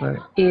gleaned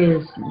over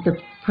is the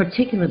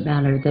particulate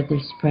matter that they're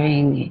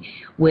spraying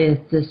with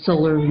the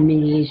solar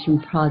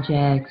remediation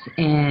projects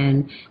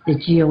and the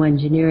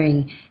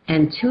geoengineering,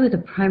 and two of the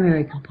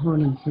primary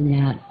components in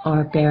that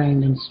are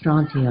barium and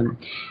strontium.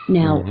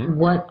 Now,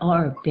 what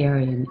are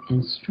barium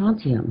and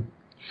strontium?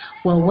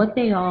 Well, what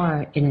they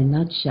are, in a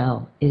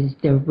nutshell, is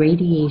they're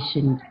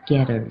radiation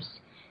getters.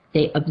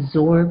 They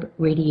absorb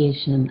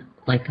radiation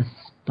like a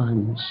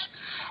sponge.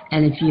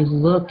 And if you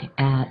look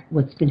at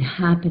what's been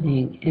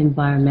happening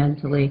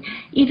environmentally,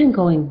 even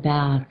going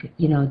back,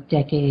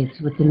 decades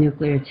with the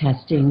nuclear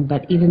testing,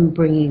 but even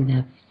bringing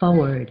that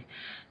forward,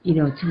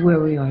 to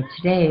where we are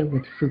today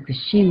with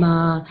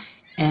Fukushima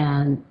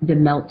and the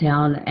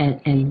meltdown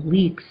and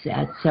leaks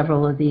at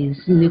several of these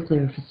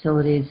nuclear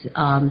facilities,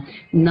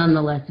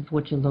 nonetheless of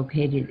which are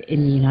located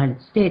in the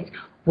United States.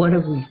 What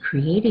are we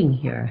creating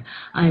here?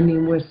 I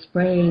mean, we're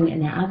spraying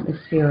an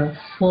atmosphere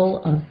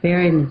full of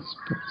barium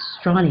and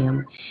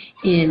strontium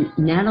in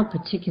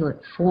nanoparticulate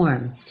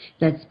form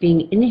that's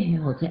being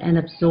inhaled and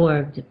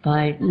absorbed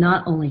by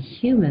not only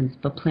humans,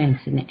 but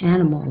plants and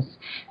animals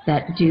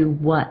that do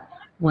what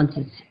once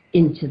it's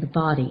into the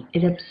body.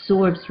 It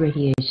absorbs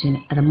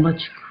radiation at a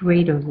much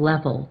greater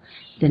level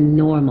than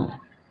normal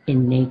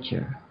in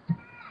nature.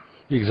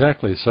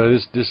 Exactly. So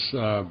this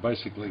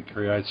basically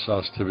creates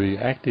us to be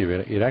active.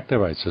 It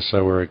activates us,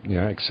 so we're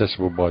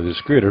accessible by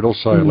this grid. It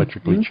also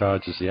electrically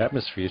charges the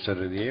atmosphere, so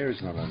that the air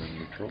is not only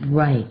neutral.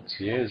 Right.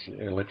 The air is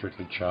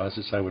electrically charged.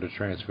 It's able to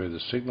transfer the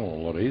signal a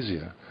lot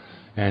easier,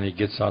 and it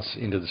gets us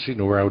into the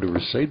signal. We're able to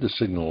receive the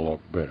signal a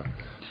lot better.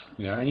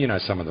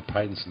 And some of the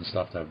patents and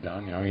stuff they've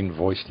done, in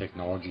voice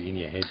technology, in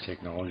your head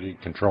technology,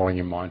 controlling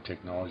your mind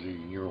technology,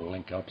 neural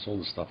link-ups, all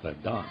the stuff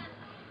they've done.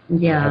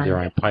 Yeah. They have their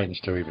own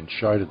patents to even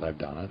show that they've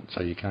done it,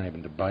 so you can't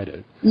even debate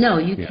it. No,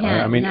 you can't.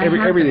 I mean,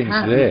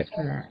 everything's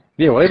there.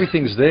 Yeah, well,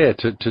 everything's there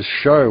to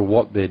show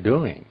what they're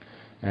doing.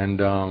 And,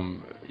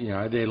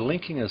 they're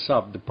linking us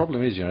up. The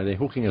problem is, they're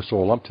hooking us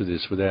all up to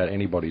this without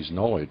anybody's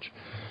knowledge.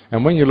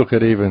 And when you look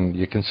at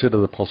you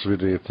consider the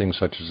possibility of things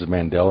such as the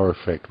Mandela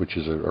effect, which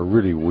is a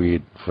really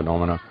weird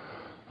phenomena,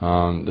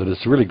 that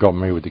has really got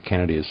me with the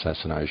Kennedy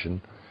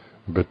assassination.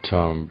 But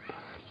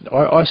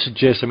I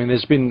suggest,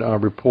 there's been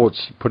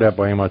reports put out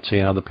by MIT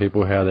and other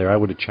people how they're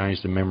able to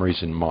change the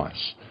memories in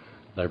mice.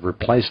 They've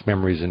replaced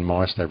memories in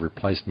mice, they've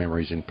replaced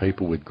memories in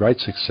people with great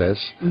success.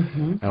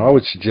 And I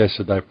would suggest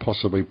that they've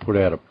possibly put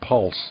out a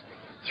pulse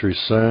through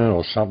CERN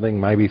or something,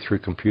 maybe through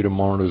computer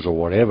monitors or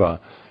whatever,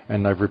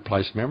 and they've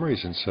replaced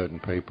memories in certain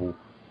people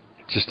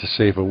just to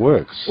see if it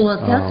works. Well,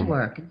 it does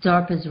work.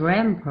 DARPA's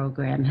RAM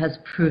program has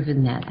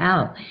proven that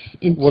out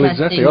in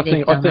exactly. testing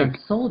they've done on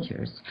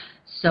soldiers.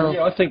 So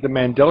yeah, I think the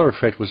Mandela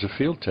effect was a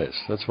field test.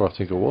 That's what I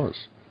think it was.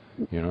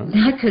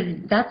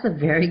 That's a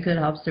very good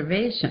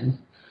observation.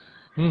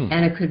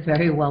 And it could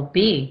very well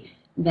be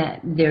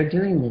that they're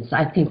doing this.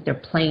 I think they're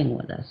playing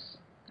with us.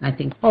 I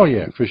think. Oh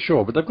yeah, for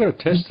sure. But they've got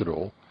to test it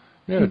all.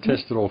 They've got to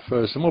test it all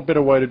first. And what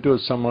better way to do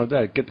it? Something like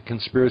that. Get the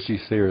conspiracy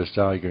theorists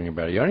arguing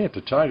about it. You only have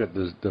to target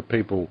the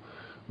people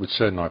with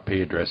certain IP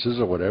addresses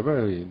or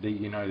whatever.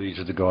 These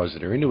are the guys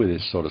that are into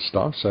this sort of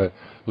stuff. So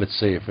let's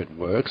see if it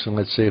works, and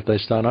let's see if they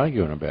start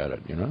arguing about it.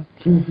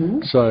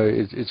 So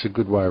it's a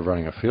good way of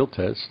running a field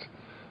test,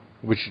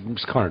 which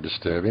is kind of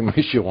disturbing.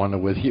 Makes you wonder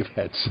whether you've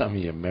had some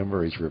of your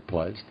memories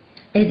replaced.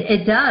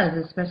 It does,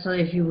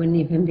 especially if you wouldn't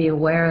even be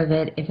aware of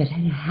it if it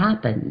had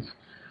happened.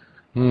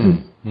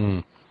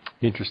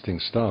 Interesting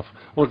stuff.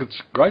 Well, look,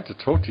 it's great to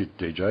talk to you,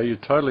 DJ. You're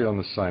totally on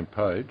the same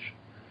page.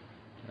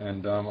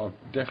 And I've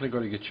definitely got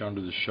to get you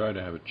onto the show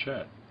to have a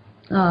chat.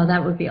 Oh,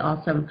 that would be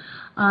awesome.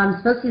 I'm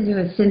supposed to do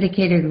a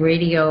syndicated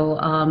radio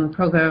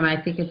program.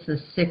 I think it's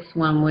the 6th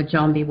one with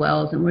John B.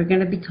 Wells, and we're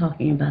going to be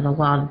talking about a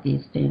lot of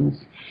these things.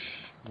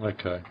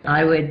 Okay.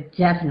 I would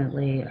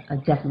definitely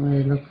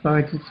look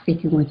forward to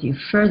speaking with you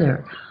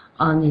further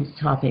on these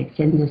topics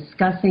and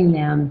discussing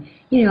them,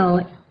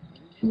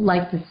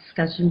 like the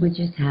discussion we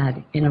just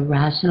had, in a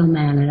rational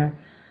manner,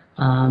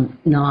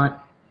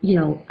 not,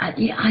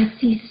 I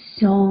see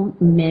so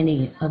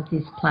many of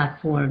these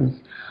platforms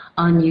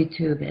on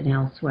YouTube and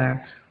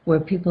elsewhere where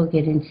people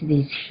get into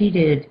these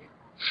heated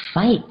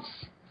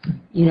fights,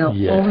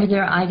 over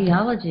their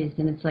ideologies,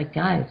 and it's like,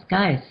 guys,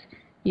 don't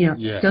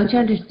you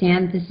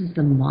understand this is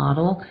the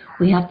model?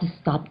 We have to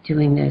stop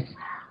doing this.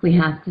 We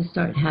have to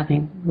start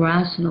having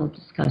rational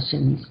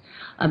discussions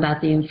about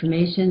the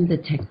information, the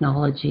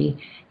technology,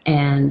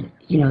 and,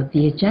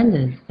 the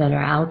agendas that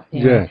are out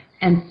there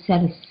and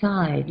set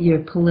aside your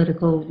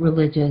political,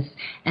 religious,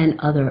 and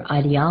other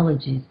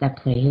ideologies that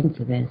play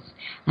into this,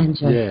 and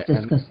just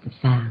discuss the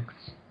facts.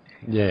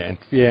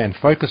 And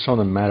focus on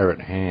the matter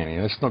at hand. You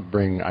know, let's not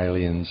bring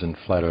aliens and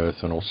flat Earth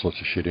and all sorts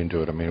of shit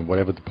into it. I mean,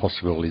 whatever the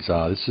possibilities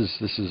are, this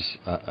is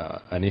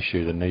an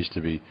issue that needs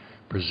to be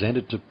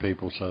presented to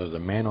people so that the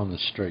man on the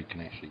street can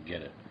actually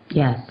get it.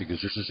 Yes.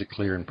 Because this is a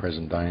clear and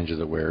present danger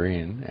that we're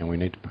in, and we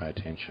need to pay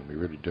attention. We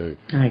really do.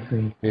 I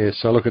agree. Yeah.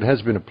 So look, it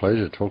has been a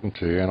pleasure talking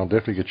to you, and I'll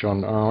definitely get you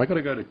on. I got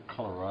to go to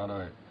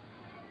Colorado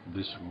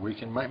this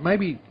weekend.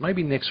 Maybe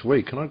next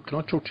week. Can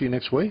I talk to you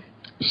next week?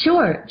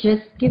 Sure.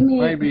 Just give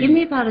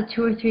me about a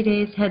 2 or 3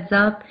 days heads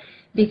up,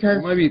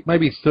 because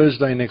maybe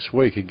Thursday next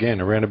week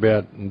again, around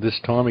about this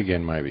time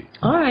again, maybe.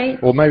 All right.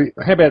 Or maybe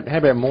how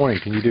about morning?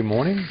 Can you do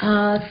morning?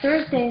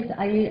 Thursdays,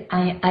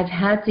 I've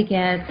had to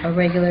get a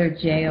regular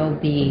job.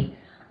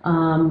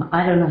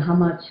 I don't know how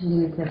much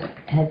news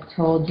has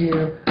told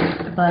you,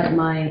 but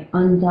my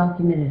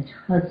undocumented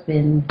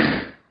husband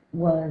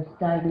was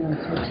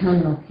diagnosed with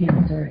terminal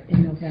cancer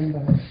in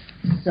November.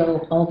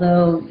 So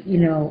although, you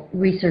know,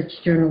 research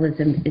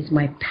journalism is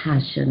my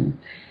passion,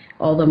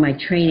 although my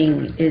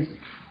training is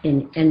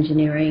in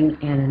engineering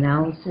and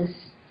analysis,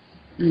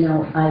 you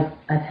know,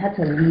 I've had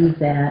to leave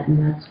that,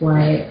 and that's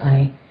why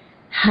I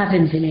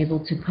haven't been able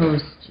to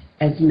post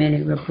as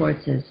many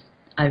reports as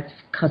I've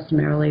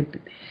customarily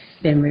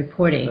been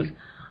reporting.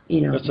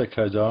 That's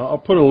okay, Dale. I'll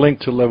put a link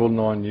to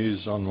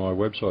Level9News on my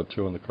website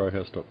too, on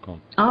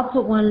thecrowhouse.com. I'll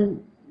put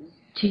one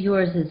to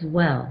yours as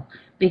well,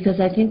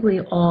 because I think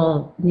we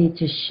all need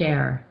to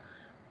share.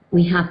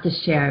 We have to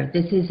share.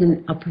 This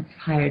isn't a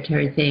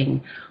proprietary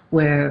thing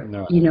where,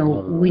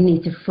 we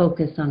need to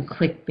focus on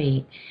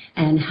clickbait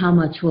and how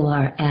much will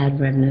our ad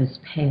revenues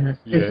pay us.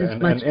 This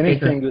is much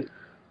bigger.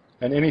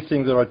 And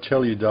anything that I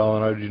tell you,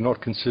 darling, I do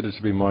not consider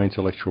to be my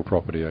intellectual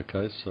property,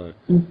 okay? So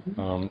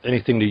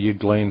anything that you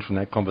glean from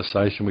that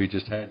conversation we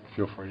just had,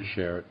 feel free to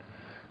share it.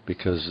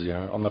 Because,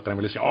 I'm not going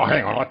to be listening,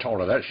 hang on, I told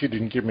her that. She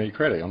didn't give me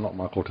credit. I'm not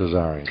Michael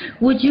Tazarian.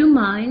 Would you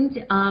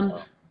mind, I'm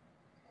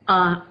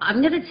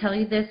going to tell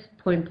you this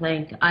point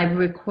blank. I've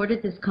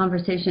recorded this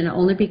conversation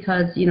only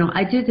because,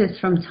 I do this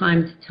from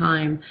time to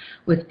time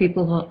with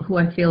people who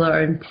I feel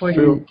are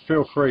important.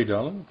 Feel free,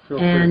 darling. Feel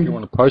free if you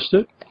want to post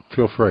it.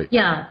 Feel free.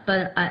 Yeah,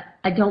 but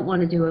I don't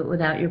want to do it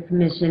without your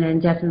permission,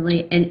 and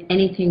definitely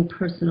anything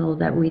personal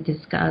that we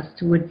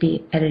discussed would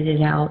be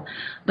edited out.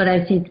 But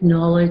I think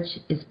knowledge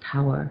is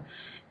power.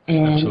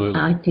 And absolutely.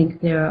 I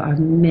think there are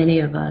many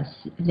of us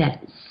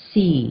that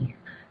see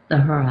the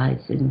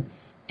horizon.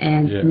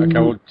 And okay,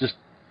 well, just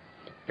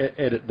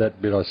edit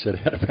that bit I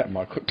said out about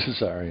Michael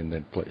Tazarian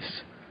then,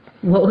 please.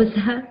 What was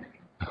that?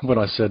 When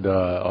I said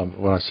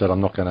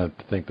I'm not going to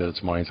think that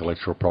it's my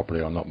intellectual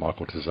property, I'm not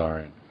Michael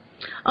Tazarian.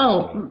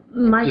 Oh,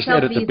 myself just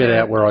edit the either. bit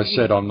out where I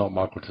said I'm not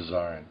Michael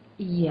Tazarian.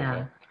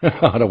 Yeah.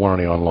 I don't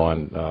want any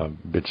online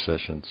bit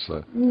sessions.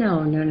 So.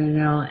 No.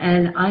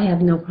 And I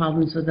have no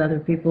problems with other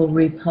people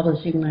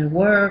republishing my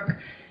work.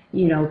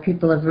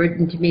 People have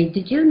written to me,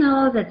 did you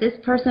know that this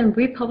person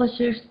republished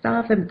your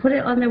stuff and put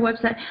it on their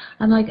website?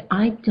 I'm like,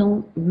 I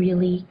don't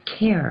really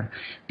care,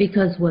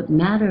 because what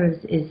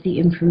matters is the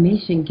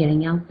information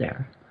getting out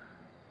there.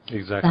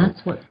 Exactly.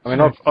 That's what. I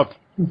mean,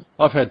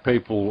 I've had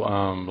people,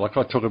 like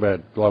I talk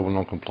about global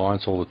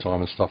non-compliance all the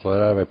time and stuff like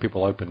that. I've had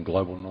people open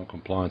global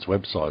non-compliance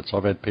websites.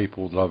 I've had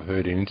people that I've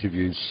heard in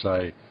interviews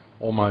say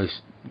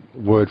almost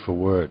word for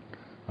word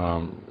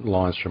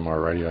lines from my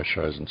radio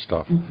shows and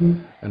stuff.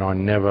 And I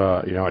never,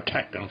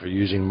 attack them for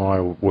using my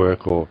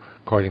work or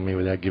quoting me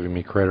without giving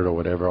me credit or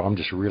whatever. I'm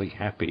just really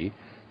happy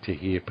to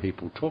hear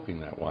people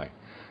talking that way,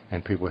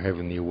 and people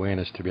having the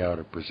awareness to be able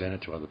to present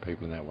it to other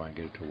people in that way and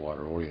get it to a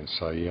wider audience.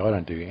 So, I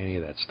don't do any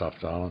of that stuff,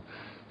 darling.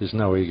 There's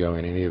no ego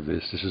in any of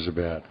this. This is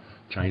about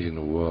changing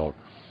the world.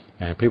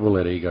 And people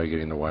let ego get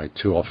in the way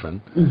too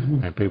often,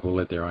 and people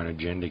let their own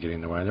agenda get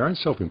in the way, their own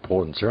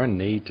self-importance, their own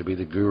need to be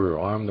the guru.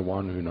 I'm the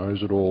one who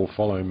knows it all,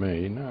 follow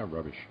me. No,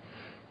 rubbish.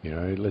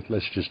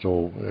 Let's just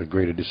all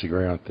agree to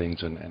disagree on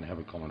things and have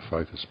a common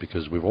focus,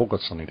 because we've all got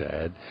something to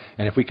add.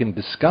 And if we can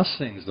discuss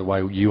things the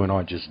way you and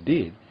I just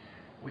did,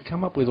 we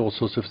come up with all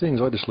sorts of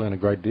things. I just learned a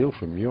great deal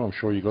from you. I'm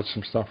sure you got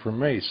some stuff from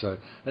me. So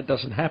that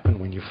doesn't happen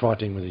when you're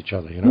fighting with each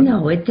other,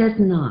 No, it does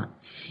not.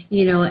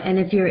 And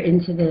if you're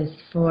into this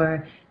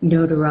for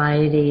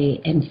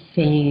notoriety and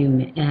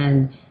fame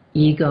and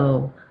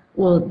ego,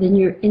 well, then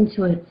you're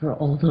into it for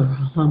all the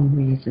wrong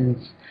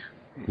reasons.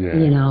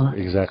 Yeah,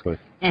 exactly.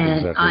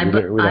 And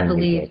exactly. I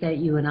believe that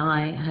you and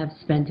I have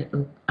spent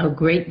a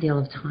great deal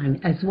of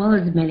time, as well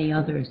as many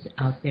others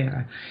out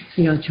there,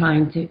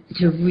 trying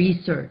to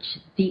research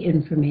the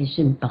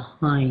information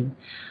behind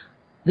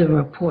the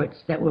reports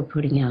that we're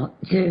putting out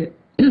to,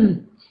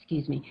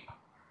 excuse me,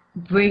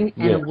 bring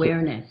an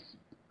awareness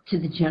to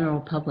the general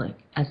public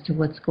as to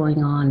what's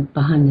going on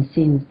behind the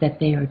scenes that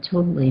they are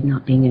totally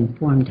not being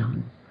informed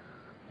on.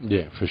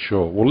 Yeah, for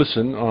sure. Well,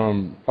 listen,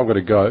 I've got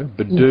to go,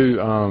 but do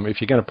if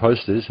you're going to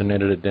post this and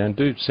edit it down,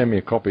 do send me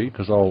a copy,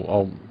 because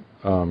I'll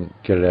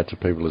get it out to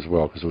people as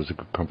well, because it was a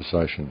good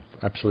conversation.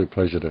 Absolute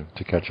pleasure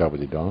to catch up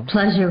with you, Diane.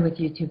 Pleasure with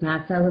you too,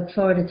 Max. I look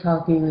forward to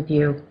talking with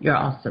you. You're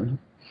awesome.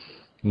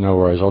 No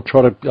worries. I'll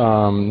try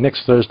to,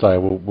 next Thursday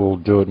we'll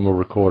do it and we'll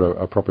record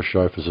a proper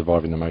show for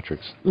Surviving the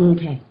Matrix.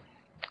 Okay.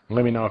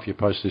 Let me know if you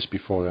post this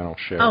before, then I'll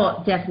share it.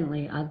 Oh,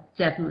 definitely. I'll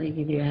definitely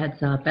give you a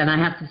heads up. And I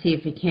have to see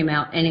if it came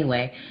out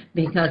anyway,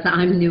 because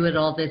I'm new at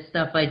all this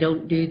stuff. I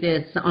don't do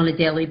this on a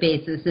daily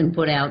basis and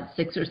put out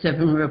 6 or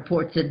 7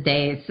 reports a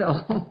day,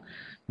 so.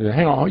 Yeah,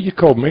 hang on. You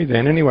called me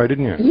then anyway,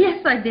 didn't you?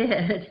 Yes, I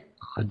did.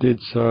 I did,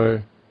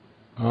 so.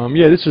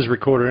 Yeah, this is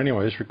recorded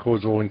anyway. This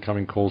records all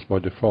incoming calls by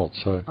default,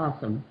 so.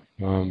 Awesome.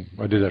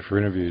 I do that for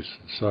interviews.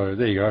 So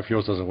there you go. If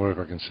yours doesn't work,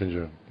 I can send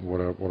you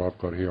what I've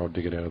got here. I'll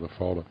dig it out of the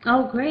folder.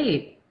 Oh,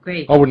 great.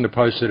 Great. I wouldn't have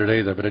posted it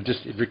either, but it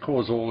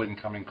records all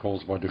incoming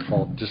calls by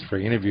default, just for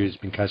interviews,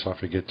 in case I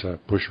forget to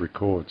push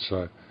record.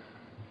 So,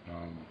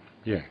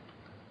 yeah,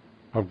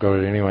 I've got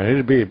it anyway.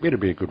 It'd be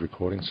a good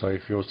recording. So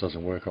if yours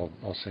doesn't work,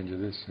 I'll send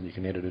you this, and you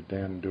can edit it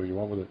down and do what you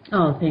want with it.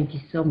 Oh, thank you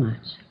so much.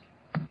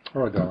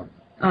 All right, darling.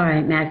 All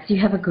right, Max.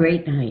 You have a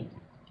great night.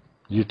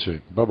 You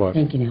too. Bye bye.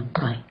 Thank you now.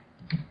 Bye.